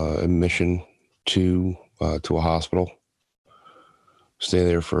 admission to a hospital. Stay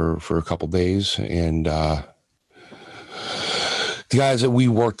there for a couple days, and the guys that we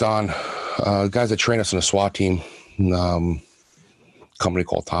worked on, guys that train us in a SWAT team, company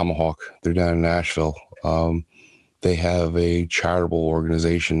called Tomahawk. They're down in Nashville. They have a charitable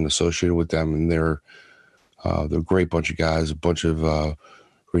organization associated with them, and they're a great bunch of guys, a bunch of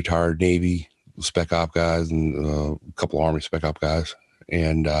retired Navy spec op guys and a couple of Army spec op guys.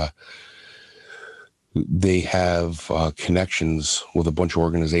 And they have connections with a bunch of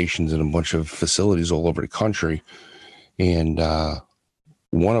organizations and a bunch of facilities all over the country. And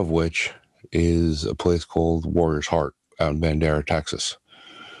one of which is a place called Warrior's Heart out in Bandera, Texas.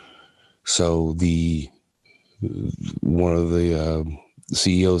 So one of the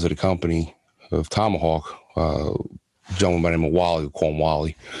CEOs of the company of Tomahawk, a gentleman by the name of Wally, we call him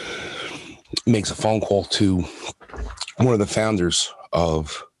Wally, makes a phone call to one of the founders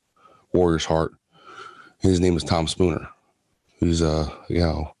of Warrior's Heart. His name is Tom Spooner, who's a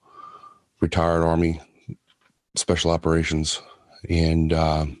retired Army special operations, and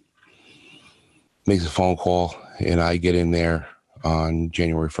makes a phone call, and I get in there on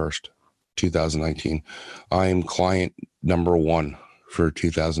January 1st, 2019. I am client number 1 for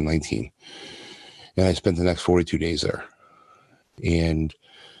 2019. And I spent the next 42 days there. And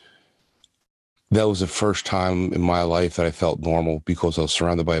that was the first time in my life that I felt normal, because I was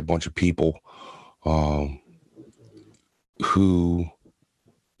surrounded by a bunch of people who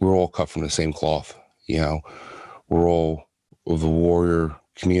were all cut from the same cloth. We're all of the warrior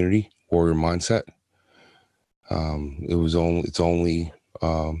community, warrior mindset. It's only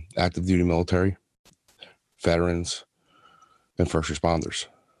active duty military, veterans, and first responders.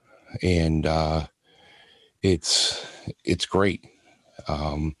 And it's great.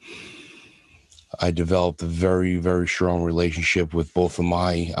 I developed a very, very strong relationship with both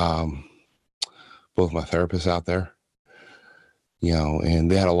my therapists out there,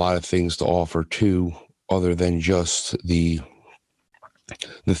 and they had a lot of things to offer too, other than just the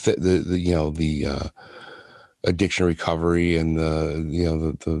addiction recovery and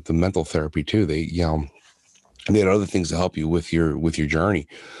the mental therapy too. They had other things to help you with your journey,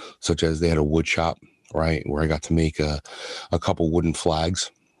 such as they had a wood shop, right, where I got to make a couple wooden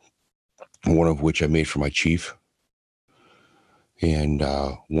flags, one of which I made for my chief, and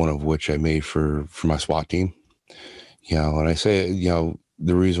one of which I made for my SWAT team. And I say,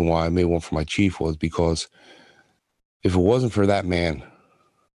 the reason why I made one for my chief was because if it wasn't for that man,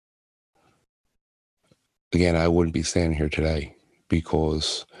 again, I wouldn't be standing here today,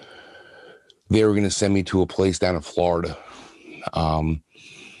 because they were going to send me to a place down in Florida. And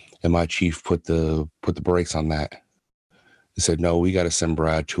my chief put the brakes on that. He said, no, we got to send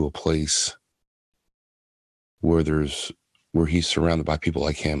Brad to a place where he's surrounded by people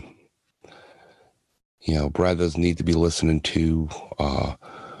like him. Brad doesn't need to be listening to,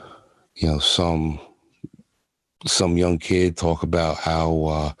 some young kid talk about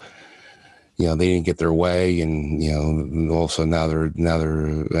how, they didn't get their way, and also now they're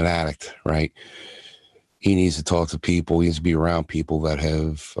an addict, right? He needs to talk to people. He needs to be around people that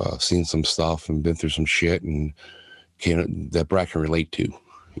have seen some stuff and been through some shit, and that Brad can relate to,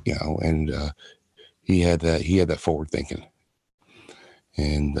 And he had that forward thinking.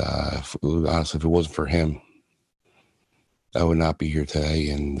 And honestly, if it wasn't for him, I would not be here today.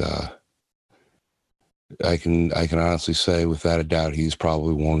 And I can honestly say, without a doubt, he is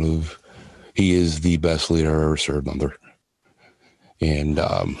the best leader I ever served under. And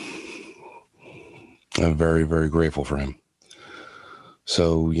I'm very, very grateful for him.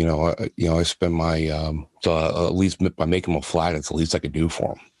 So, I spend my, at least by making him a flag, it's the least I could do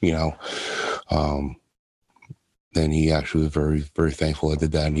for him, and he actually was very, very thankful I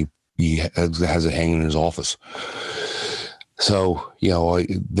did that. And he has it hanging in his office. So,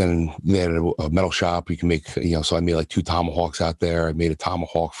 then they had a metal shop. You can make, so I made like 2 tomahawks out there. I made a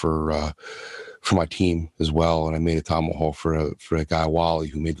tomahawk for my team as well. And I made a tomahawk for a guy, Wally,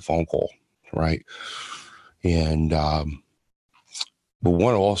 who made the phone call. Right. And, but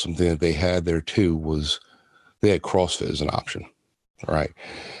one awesome thing that they had there too was they had CrossFit as an option. Right.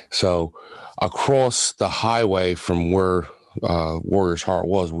 So across the highway from where Warriors Heart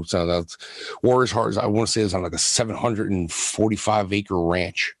was, Warriors Heart, I want to say, is on like a 745 acre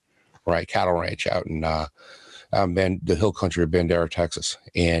ranch, right? Cattle ranch out in the hill country of Bandera, Texas.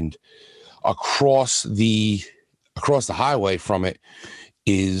 And across the highway from it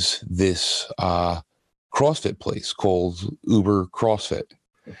is this CrossFit place called Uber CrossFit.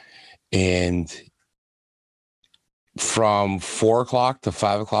 And from 4 o'clock to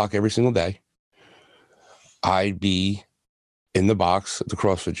 5 o'clock every single day, I'd be in the box at the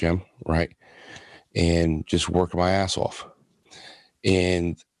CrossFit gym, right? And just working my ass off.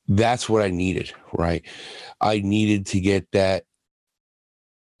 And that's what I needed, right? I needed to get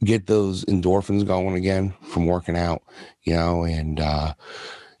those endorphins going again from working out, and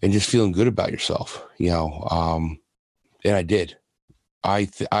just feeling good about yourself, and I did. I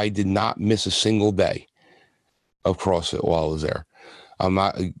did not miss a single day of CrossFit while I was there. I'm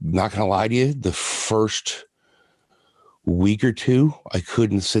not gonna lie to you. The first week or two, I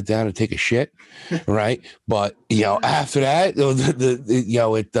couldn't sit down and take a shit, right? But after that, all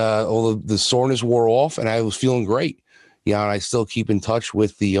the soreness wore off, and I was feeling great. And I still keep in touch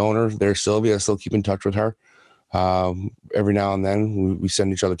with the owner there, Sylvia. I still keep in touch with her. Every now and then we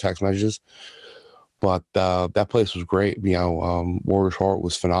send each other text messages. But that place was great. Warriors Heart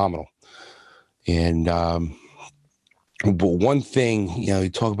was phenomenal. And but one thing, you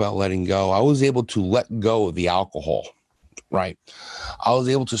talk about letting go. I was able to let go of the alcohol, right? I was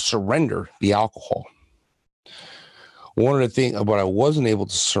able to surrender the alcohol. One of the things, what I wasn't able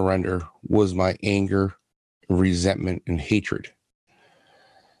to surrender was my anger, resentment, and hatred.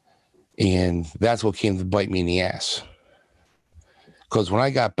 And that's what came to bite me in the ass. Because when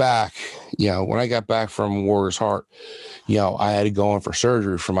I got back, from Warriors Heart, I had to go in for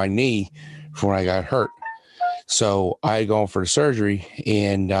surgery for my knee from when I got hurt. So I had gone for the surgery,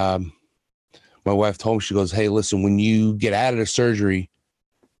 and my wife told me, she goes, "Hey, listen, when you get out of the surgery,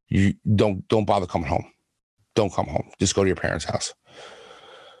 you don't bother coming home. Don't come home. Just go to your parents' house."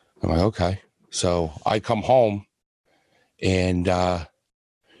 I'm like, okay. So I come home, and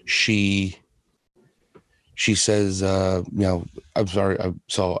she says, I'm sorry.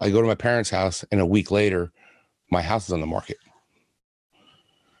 So I go to my parents' house, and a week later, my house is on the market.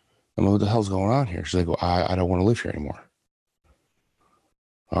 I'm like, what the hell's going on here? She's like, well, I don't want to live here anymore.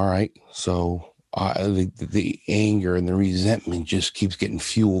 All right. So the anger and the resentment just keeps getting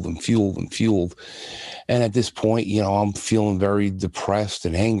fueled and fueled and fueled. And at this point, I'm feeling very depressed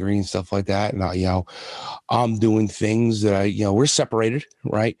and angry and stuff like that. And I'm doing things that we're separated,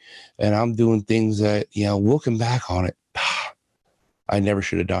 right? And I'm doing things that, looking back on it, I never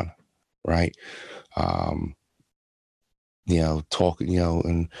should have done, right? Talking,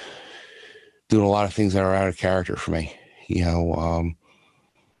 and doing a lot of things that are out of character for me,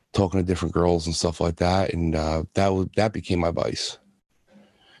 talking to different girls and stuff like that. And that became my vice,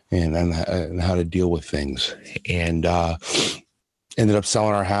 and how to deal with things. And ended up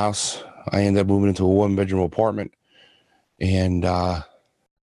selling our house. I ended up moving into a 1-bedroom apartment, and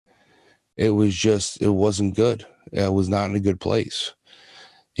it wasn't good. It was not in a good place.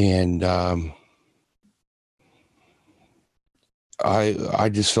 And I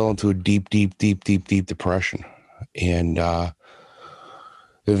just fell into a deep depression. And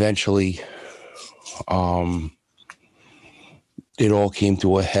eventually, it all came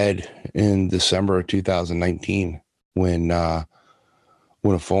to a head in December of 2019 when a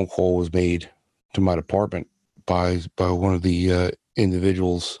phone call was made to my department by one of the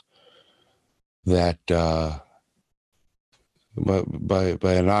individuals that by an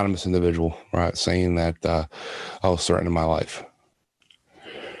anonymous individual, right, saying that I was threatening my life.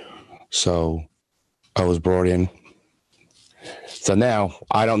 So I was brought in. So now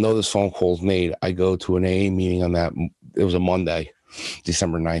I don't know this phone call was made. I go to an AA meeting on that. It was a Monday,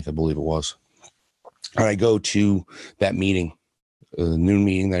 December 9th, I believe it was. And I go to that meeting, the noon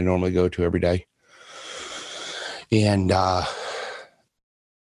meeting that I normally go to every day. And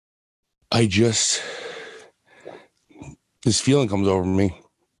this feeling comes over me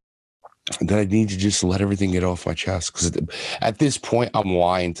that I need to just let everything get off my chest. Because at this point,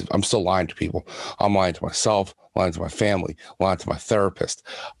 I'm still lying to people. I'm lying to myself, lying to my family, lying to my therapist.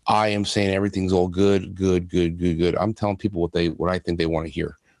 I am saying everything's all good. I'm telling people what I think they want to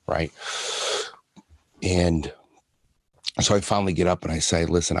hear, right? And so I finally get up and I say,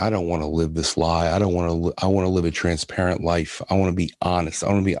 listen, I don't want to live this lie. I want to live a transparent life. I want to be honest. I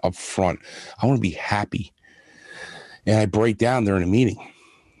want to be upfront. I want to be happy. And I break down there in a meeting.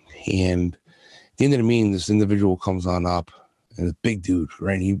 And at the end of the meeting, this individual comes on up, and a big dude,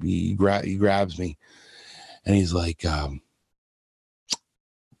 right? He grabs me, and he's like, Brad,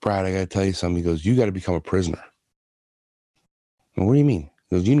 I got to tell you something. He goes, you got to become a prisoner. And what do you mean?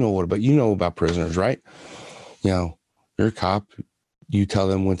 He goes, you know about prisoners, right? You're a cop. You tell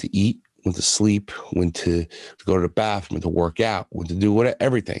them when to eat, when to sleep, when to go to the bathroom, when to work out, when to do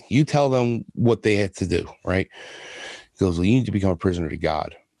everything. You tell them what they had to do, right? He goes, well, you need to become a prisoner to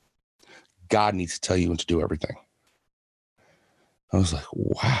God. God needs to tell you when to do everything. I was like,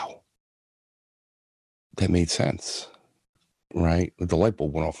 wow, that made sense, right? The light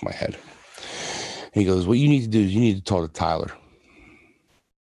bulb went off my head. And he goes, what you need to do is you need to talk to Tyler.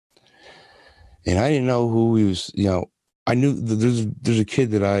 And I didn't know who he was. I knew there's a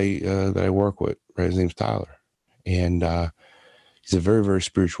kid that I work with, right? His name's Tyler. And he's a very, very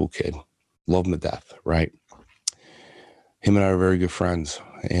spiritual kid. Love him to death, right? Him and I are very good friends.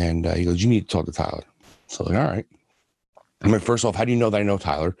 And he goes, you need to talk to Tyler. So I'm like, all right. I mean, first off, how do you know that I know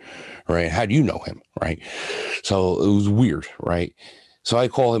Tyler, right? How do you know him, right? So it was weird, right? So I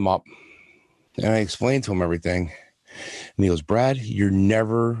call him up and I explain to him everything. And he goes, Brad, you're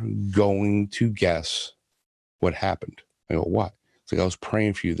never going to guess what happened. I go, what? It's like, I was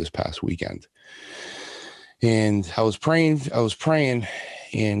praying for you this past weekend. And I was praying,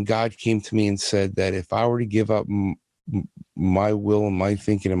 and God came to me and said that if I were to give up my will and my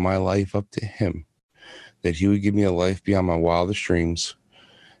thinking and my life up to him, that he would give me a life beyond my wildest dreams,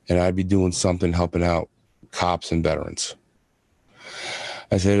 and I'd be doing something helping out cops and veterans.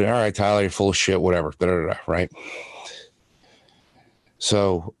 I said, all right, Tyler, you're full of shit, whatever, right?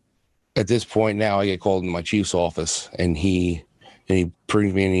 So at this point now, I get called into my chief's office, and he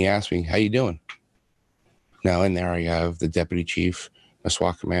brings me and he asks me, how you doing? Now in there I have the deputy chief, a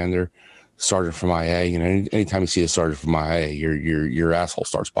SWAT commander, sergeant from IA. Anytime you see a sergeant from IA, your asshole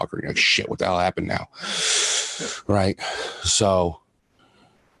starts puckering. You're like, shit, what the hell happened now? Right. So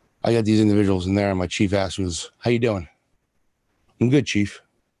I got these individuals in there, and my chief asked me, "How you doing?" "I'm good, chief."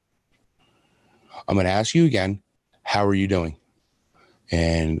 "I'm going to ask you again, how are you doing?"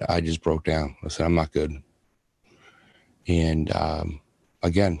 And I just broke down. I said, "I'm not good." And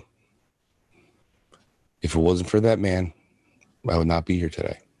again, if it wasn't for that man, I would not be here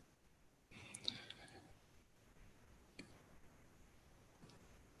today.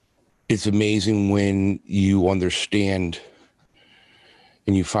 It's amazing when you understand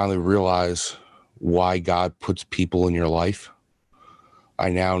and you finally realize why God puts people in your life. I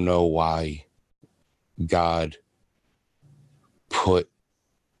now know why God put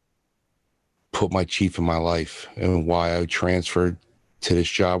my chief in my life and why I transferred to this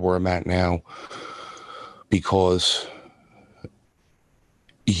job where I'm at now, because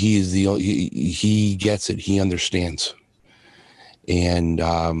he gets it. He understands. And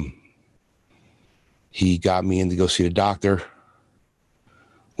he got me in to go see the doctor.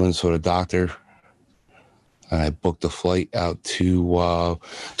 Went and saw the doctor. And I booked a flight out to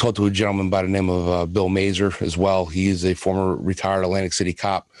talk to a gentleman by the name of Bill Mazer as well. He is a former retired Atlantic City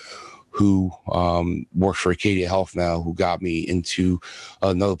cop who works for Acadia Health now, who got me into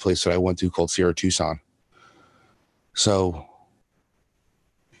another place that I went to called Sierra Tucson. So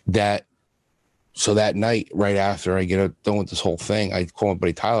that night, right after I get done with this whole thing, I call my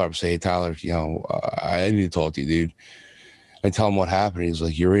buddy Tyler up and say, "Hey, Tyler, I need to talk to you, dude." I tell him what happened. He's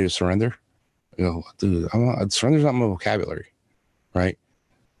like, "You ready to surrender?" "Dude, surrender's not my vocabulary, right?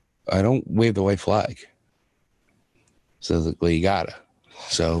 I don't wave the white flag." So, "Well, you gotta."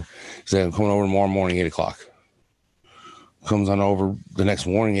 So he said, "I'm coming over tomorrow morning, 8:00. Comes on over the next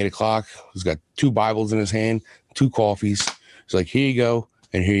morning, 8:00. He's got 2 Bibles in his hand, 2 coffees. He's like, "Here you go,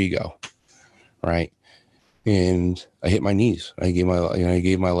 and here you go." Right. And I hit my knees. I gave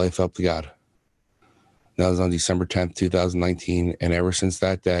my life up to God. That was on December 10th, 2019. And ever since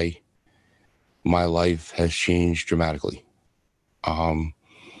that day, my life has changed dramatically. I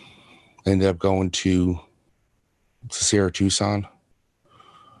ended up going to Sierra Tucson.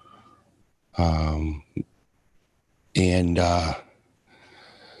 And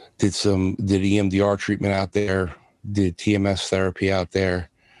did EMDR treatment out there, did TMS therapy out there,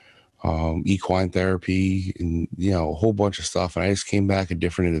 equine therapy, and a whole bunch of stuff. And I just came back a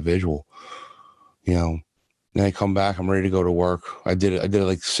different individual. Then I come back, I'm ready to go to work. I did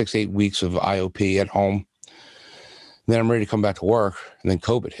like 6-8 weeks of IOP at home. Then I'm ready to come back to work, and then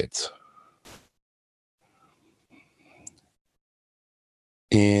COVID hits.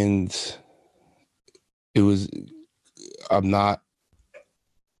 And I'm not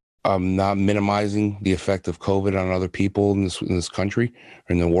minimizing the effect of COVID on other people in this country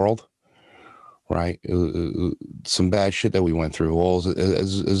or in the world, right? Some bad shit that we went through, all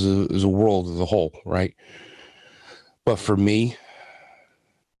as a world as a whole, right? But for me,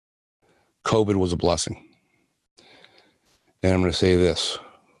 COVID was a blessing. And I'm going to say this,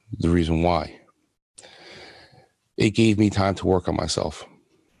 the reason why. It gave me time to work on myself.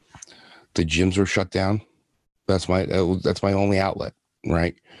 The gyms were shut down. That's my only outlet,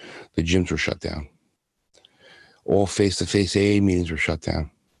 right? The gyms were shut down. All face-to-face AA meetings were shut down.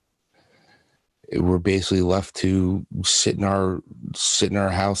 We're basically left to sit in our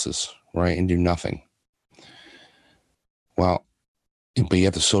houses, right, and do nothing. Well, but you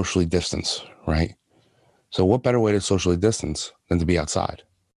have to socially distance, right? So what better way to socially distance than to be outside,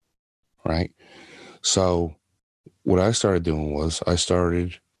 right? So what I started doing was I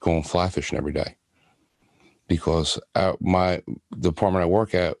started going fly fishing every day, because at the department I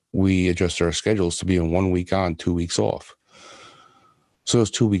work at, we adjusted our schedules to be in 1 week on, 2 weeks off. So those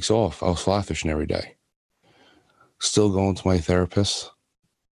 2 weeks off, I was fly fishing every day. Still going to my therapist,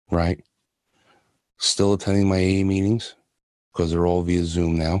 right? Still attending my AA meetings, because they're all via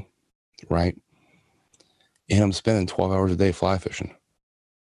Zoom now, right? And I'm spending 12 hours a day fly fishing.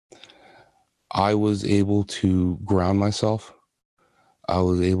 I was able to ground myself. I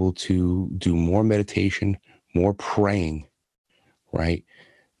was able to do more meditation, more praying, right,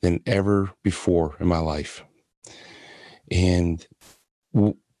 than ever before in my life. And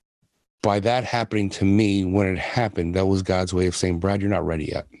by that happening to me, when it happened, that was God's way of saying, "Brad, you're not ready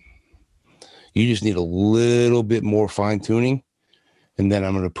yet. You just need a little bit more fine tuning, and then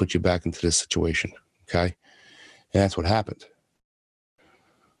I'm going to put you back into this situation." Okay. And that's what happened.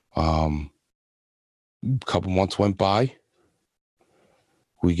 A couple months went by.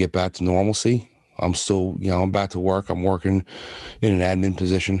 We get back to normalcy. I'm still, I'm back to work. I'm working in an admin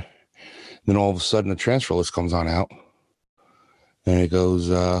position. Then all of a sudden, a transfer list comes out, and it goes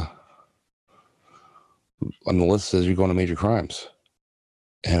on the list, says you're going to major crimes.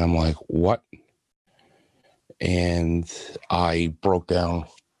 And I'm like, what? And I broke down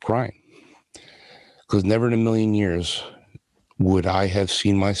crying. Because never in a million years would I have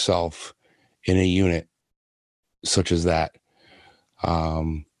seen myself in a unit such as that.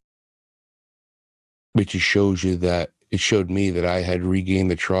 Which just shows you that it showed me that I had regained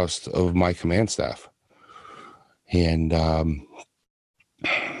the trust of my command staff. And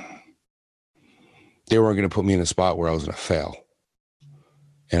they weren't going to put me in a spot where I was going to fail.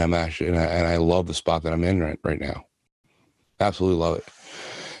 And I'm actually, and I love the spot that I'm in right now. Absolutely love it.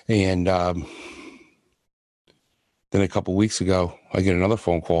 And then a couple of weeks ago, I get another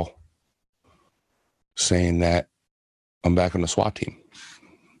phone call saying that I'm back on the SWAT team.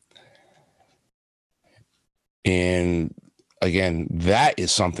 And again, that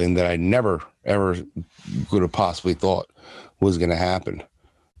is something that I never, ever could have possibly thought was going to happen.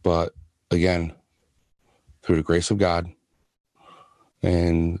 But again, through the grace of God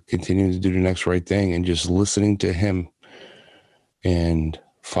and continuing to do the next right thing and just listening to him and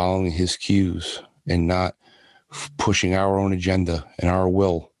following his cues and not pushing our own agenda and our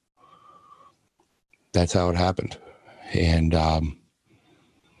will. That's how it happened. And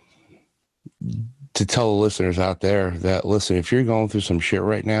to tell the listeners out there that, listen, if you're going through some shit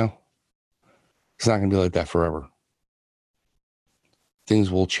right now, it's not going to be like that forever. Things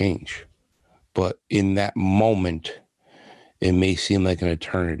will change. But in that moment, it may seem like an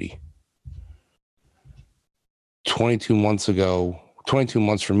eternity. 22 months ago, 22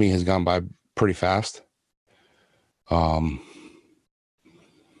 months for me has gone by pretty fast.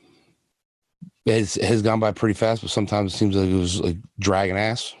 It has gone by pretty fast, but sometimes it seems like it was like dragging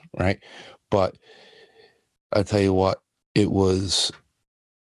ass, right? But I tell you what, I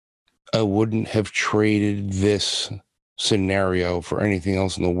wouldn't have traded this scenario for anything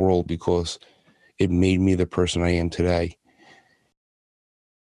else in the world because it made me the person I am today.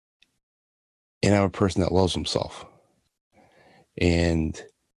 And I'm a person that loves himself. And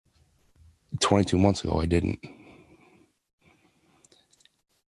 22 months ago, I didn't.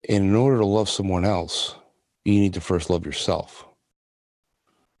 And in order to love someone else, you need to first love yourself.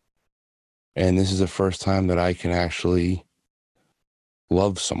 And this is the first time that I can actually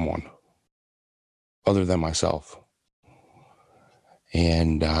love someone other than myself.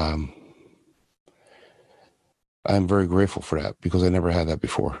 And I'm very grateful for that because I never had that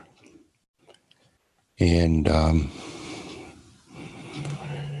before. And,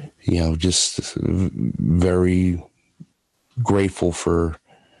 just very grateful for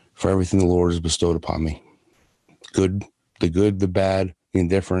everything the Lord has bestowed upon me. The good, the bad, the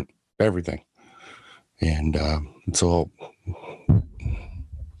indifferent, everything. And so.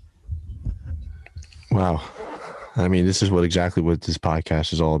 Wow. I mean, this is exactly what this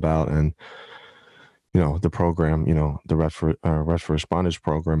podcast is all about. And, the program, the Ref for Responders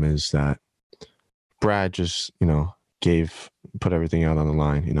program is that Brad just, put everything out on the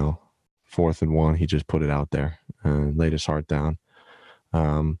line, 4th and 1, he just put it out there and laid his heart down.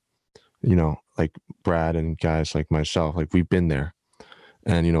 Like Brad and guys like myself, like we've been there.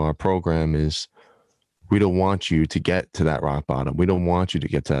 And, our program is, we don't want you to get to that rock bottom. We don't want you to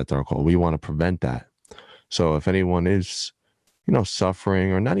get to that dark hole. We want to prevent that. So if anyone is,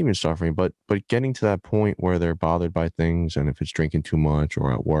 suffering or not even suffering, but getting to that point where they're bothered by things, and if it's drinking too much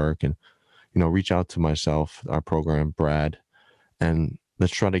or at work, and, reach out to myself, our program, Brad, and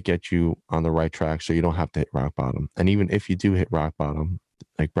let's try to get you on the right track so you don't have to hit rock bottom. And even if you do hit rock bottom,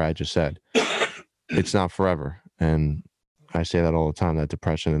 like Brad just said, it's not forever. And I say that all the time, that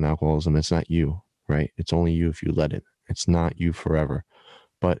depression and alcoholism, it's not you, right? It's only you if you let it. It's not you forever.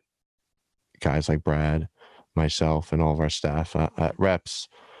 But guys like Brad, myself, and all of our staff at Reps,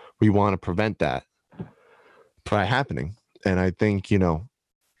 we want to prevent that by happening. And I think,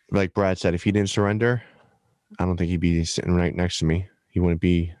 like Brad said, if he didn't surrender, I don't think he'd be sitting right next to me. He wouldn't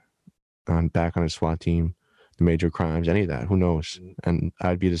be back on his SWAT team, the major crimes, any of that. Who knows? And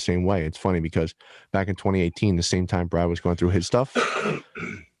I'd be the same way. It's funny because back in 2018, the same time Brad was going through his stuff,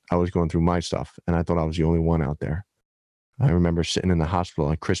 I was going through my stuff, and I thought I was the only one out there. I remember sitting in the hospital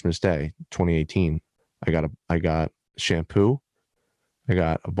on Christmas Day, 2018. I got shampoo, I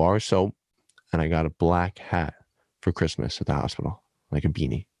got a bar of soap, and I got a black hat for Christmas at the hospital, like a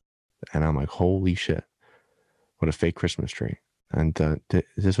beanie. And I'm like, holy shit, what a fake Christmas tree. And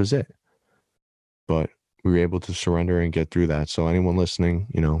this was it. But we were able to surrender and get through that. So anyone listening,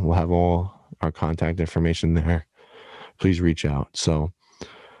 we'll have all our contact information there. Please reach out. So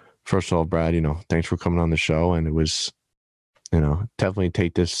first of all, Brad, thanks for coming on the show. And it was, definitely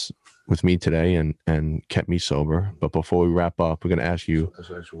take this with me today and kept me sober. But before we wrap up, we're going to ask you. I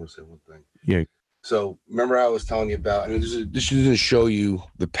actually want to say one thing. Yeah. So remember I was telling you about, this doesn't show you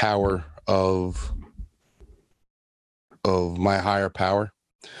the power of my higher power.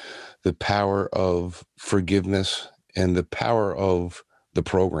 the power of forgiveness, and the power of the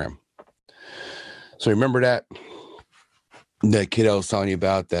program. So remember that kid I was telling you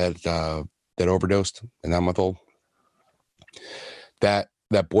about that overdosed, a 9-month-old? That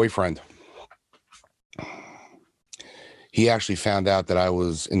boyfriend, he actually found out that I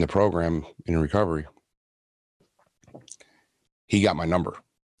was in the program in recovery. He got my number.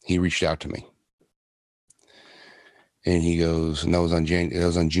 He reached out to me. And he goes, and that was on June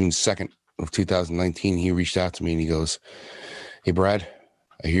 2nd of 2019. He reached out to me and he goes, "Hey, Brad,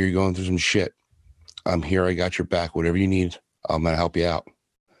 I hear you're going through some shit. I'm here. I got your back. Whatever you need, I'm going to help you out."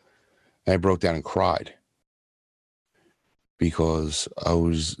 And I broke down and cried because I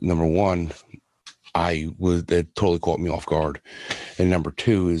was, number one, that totally caught me off guard. And number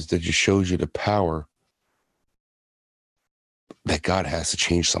two is that just shows you the power that God has to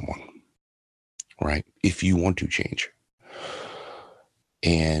change someone, right? If you want to change.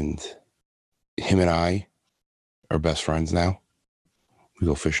 And him and I are best friends now. We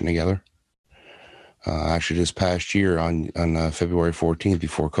go fishing together. Actually, this past year on February 14th,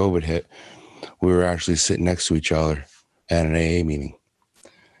 before COVID hit, we were actually sitting next to each other at an AA meeting.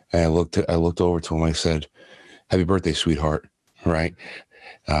 And I looked over to him. I said, "Happy birthday, sweetheart." Right?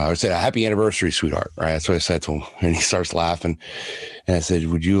 I said, "Happy anniversary, sweetheart." Right? That's what I said to him. And he starts laughing. And I said,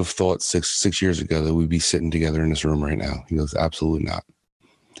 "Would you have thought six years ago that we'd be sitting together in this room right now?" He goes, "Absolutely not."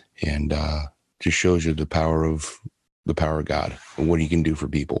 And just shows you the power of God and what he can do for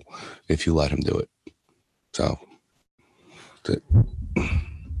people if you let him do it. So that's it.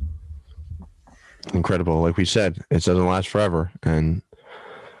 Incredible. Like we said, it doesn't last forever, and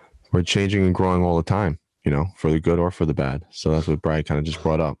we're changing and growing all the time, for the good or for the bad. So that's what Brad kind of just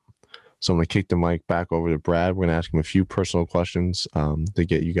brought up. So I'm going to kick the mic back over to Brad. We're going to ask him a few personal questions to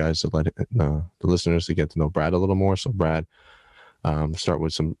get you guys to let the listeners to get to know Brad a little more. So Brad, start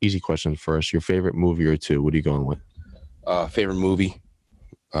with some easy questions first. Your favorite movie or two? What are you going with? Favorite movie,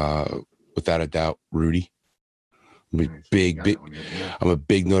 without a doubt, Rudy. I'm a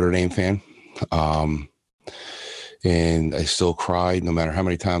big Notre Dame fan. And I still cry no matter how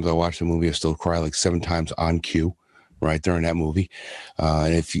many times I watch the movie. I still cry like 7 times on cue, right during that movie.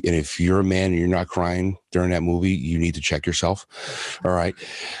 And if you're a man and you're not crying during that movie, you need to check yourself. All right.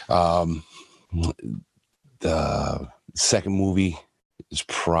 The second movie is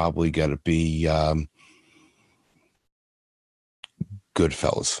probably got to be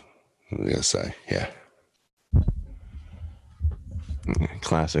Goodfellas. I'm gonna say, yeah.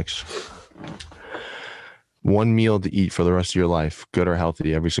 Classics. One meal to eat for the rest of your life, good or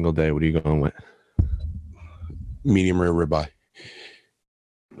healthy, every single day. What are you going with? Medium rare ribeye.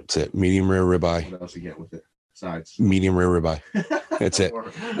 That's it. Medium rare ribeye. What else you get with it? Sides. Medium rare ribeye. That's it.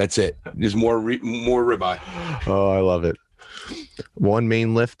 That's it. There's more ribeye. Oh, I love it. One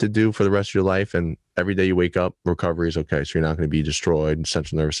main lift to do for the rest of your life, and every day you wake up, recovery is okay. So you're not going to be destroyed,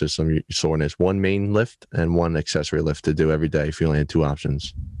 central nervous system, your soreness. One main lift and one accessory lift to do every day if you only had 2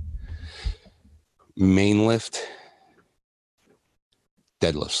 options. Main lift,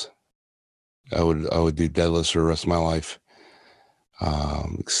 deadlifts. I would do deadlifts for the rest of my life.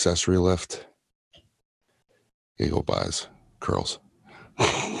 Accessory lift, buys curls.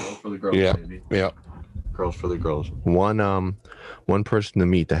 For the girls, yeah, baby. Yeah. Curls for the girls. One person to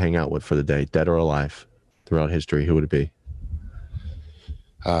meet, to hang out with for the day, dead or alive, throughout history. Who would it be?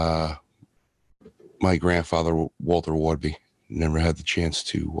 My grandfather, Walter Wadby. Never had the chance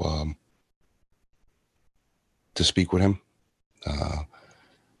to speak with him. I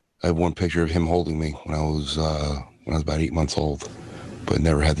have one picture of him holding me when I was about 8 months old, but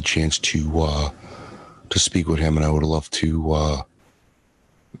never had the chance to speak with him. And I would have loved to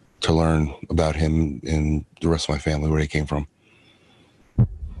learn about him and the rest of my family, where they came from.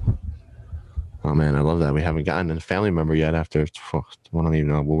 Oh man, I love that. We haven't gotten a family member yet after, I don't even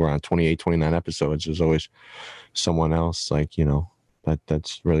know, we're on 28, 29 episodes. There's always someone else,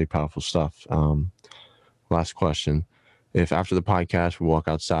 that's really powerful stuff. Last question. If after the podcast we walk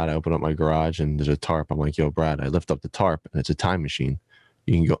outside, I open up my garage and there's a tarp, I'm like, "Yo, Brad," I lift up the tarp and it's a time machine.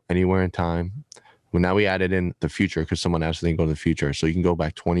 You can go anywhere in time. Well, now we added in the future because someone asked if they can go to the future. So you can go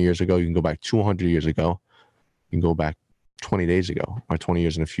back 20 years ago. You can go back 200 years ago. You can go back 20 days ago or 20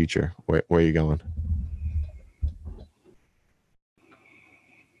 years in the future. Where are you going?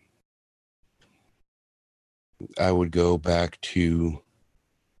 I would go back to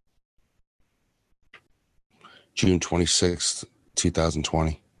June 26th,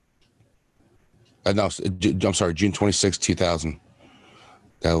 2020. No, I'm sorry, June 26th, 2000.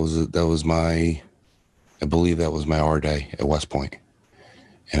 That was my, I believe that was my R day at West Point.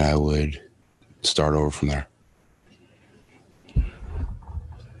 And I would start over from there.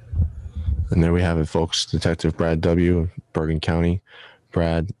 And there we have it, folks. Detective Brad W. of Bergen County.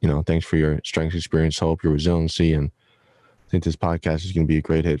 Brad, thanks for your strength, experience, hope, your resiliency, and I think this podcast is going to be a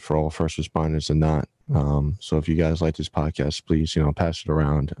great hit for all first responders and not. So if you guys like this podcast, please, pass it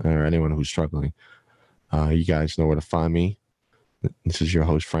around, or anyone who's struggling. You guys know where to find me. This is your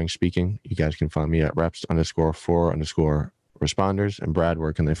host, Frank, speaking. You guys can find me at reps_4_responders. And Brad,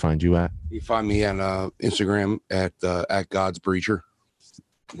 where can they find you at? You find me on Instagram at God's Breacher.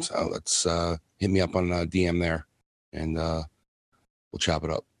 So let's hit me up on DM there, and we'll chop it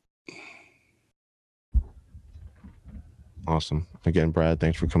up. Awesome. Again, Brad,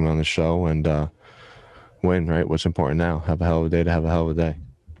 thanks for coming on the show, and win, right? What's important now? Have a hell of a day to have a hell of a day.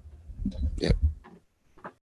 Yep.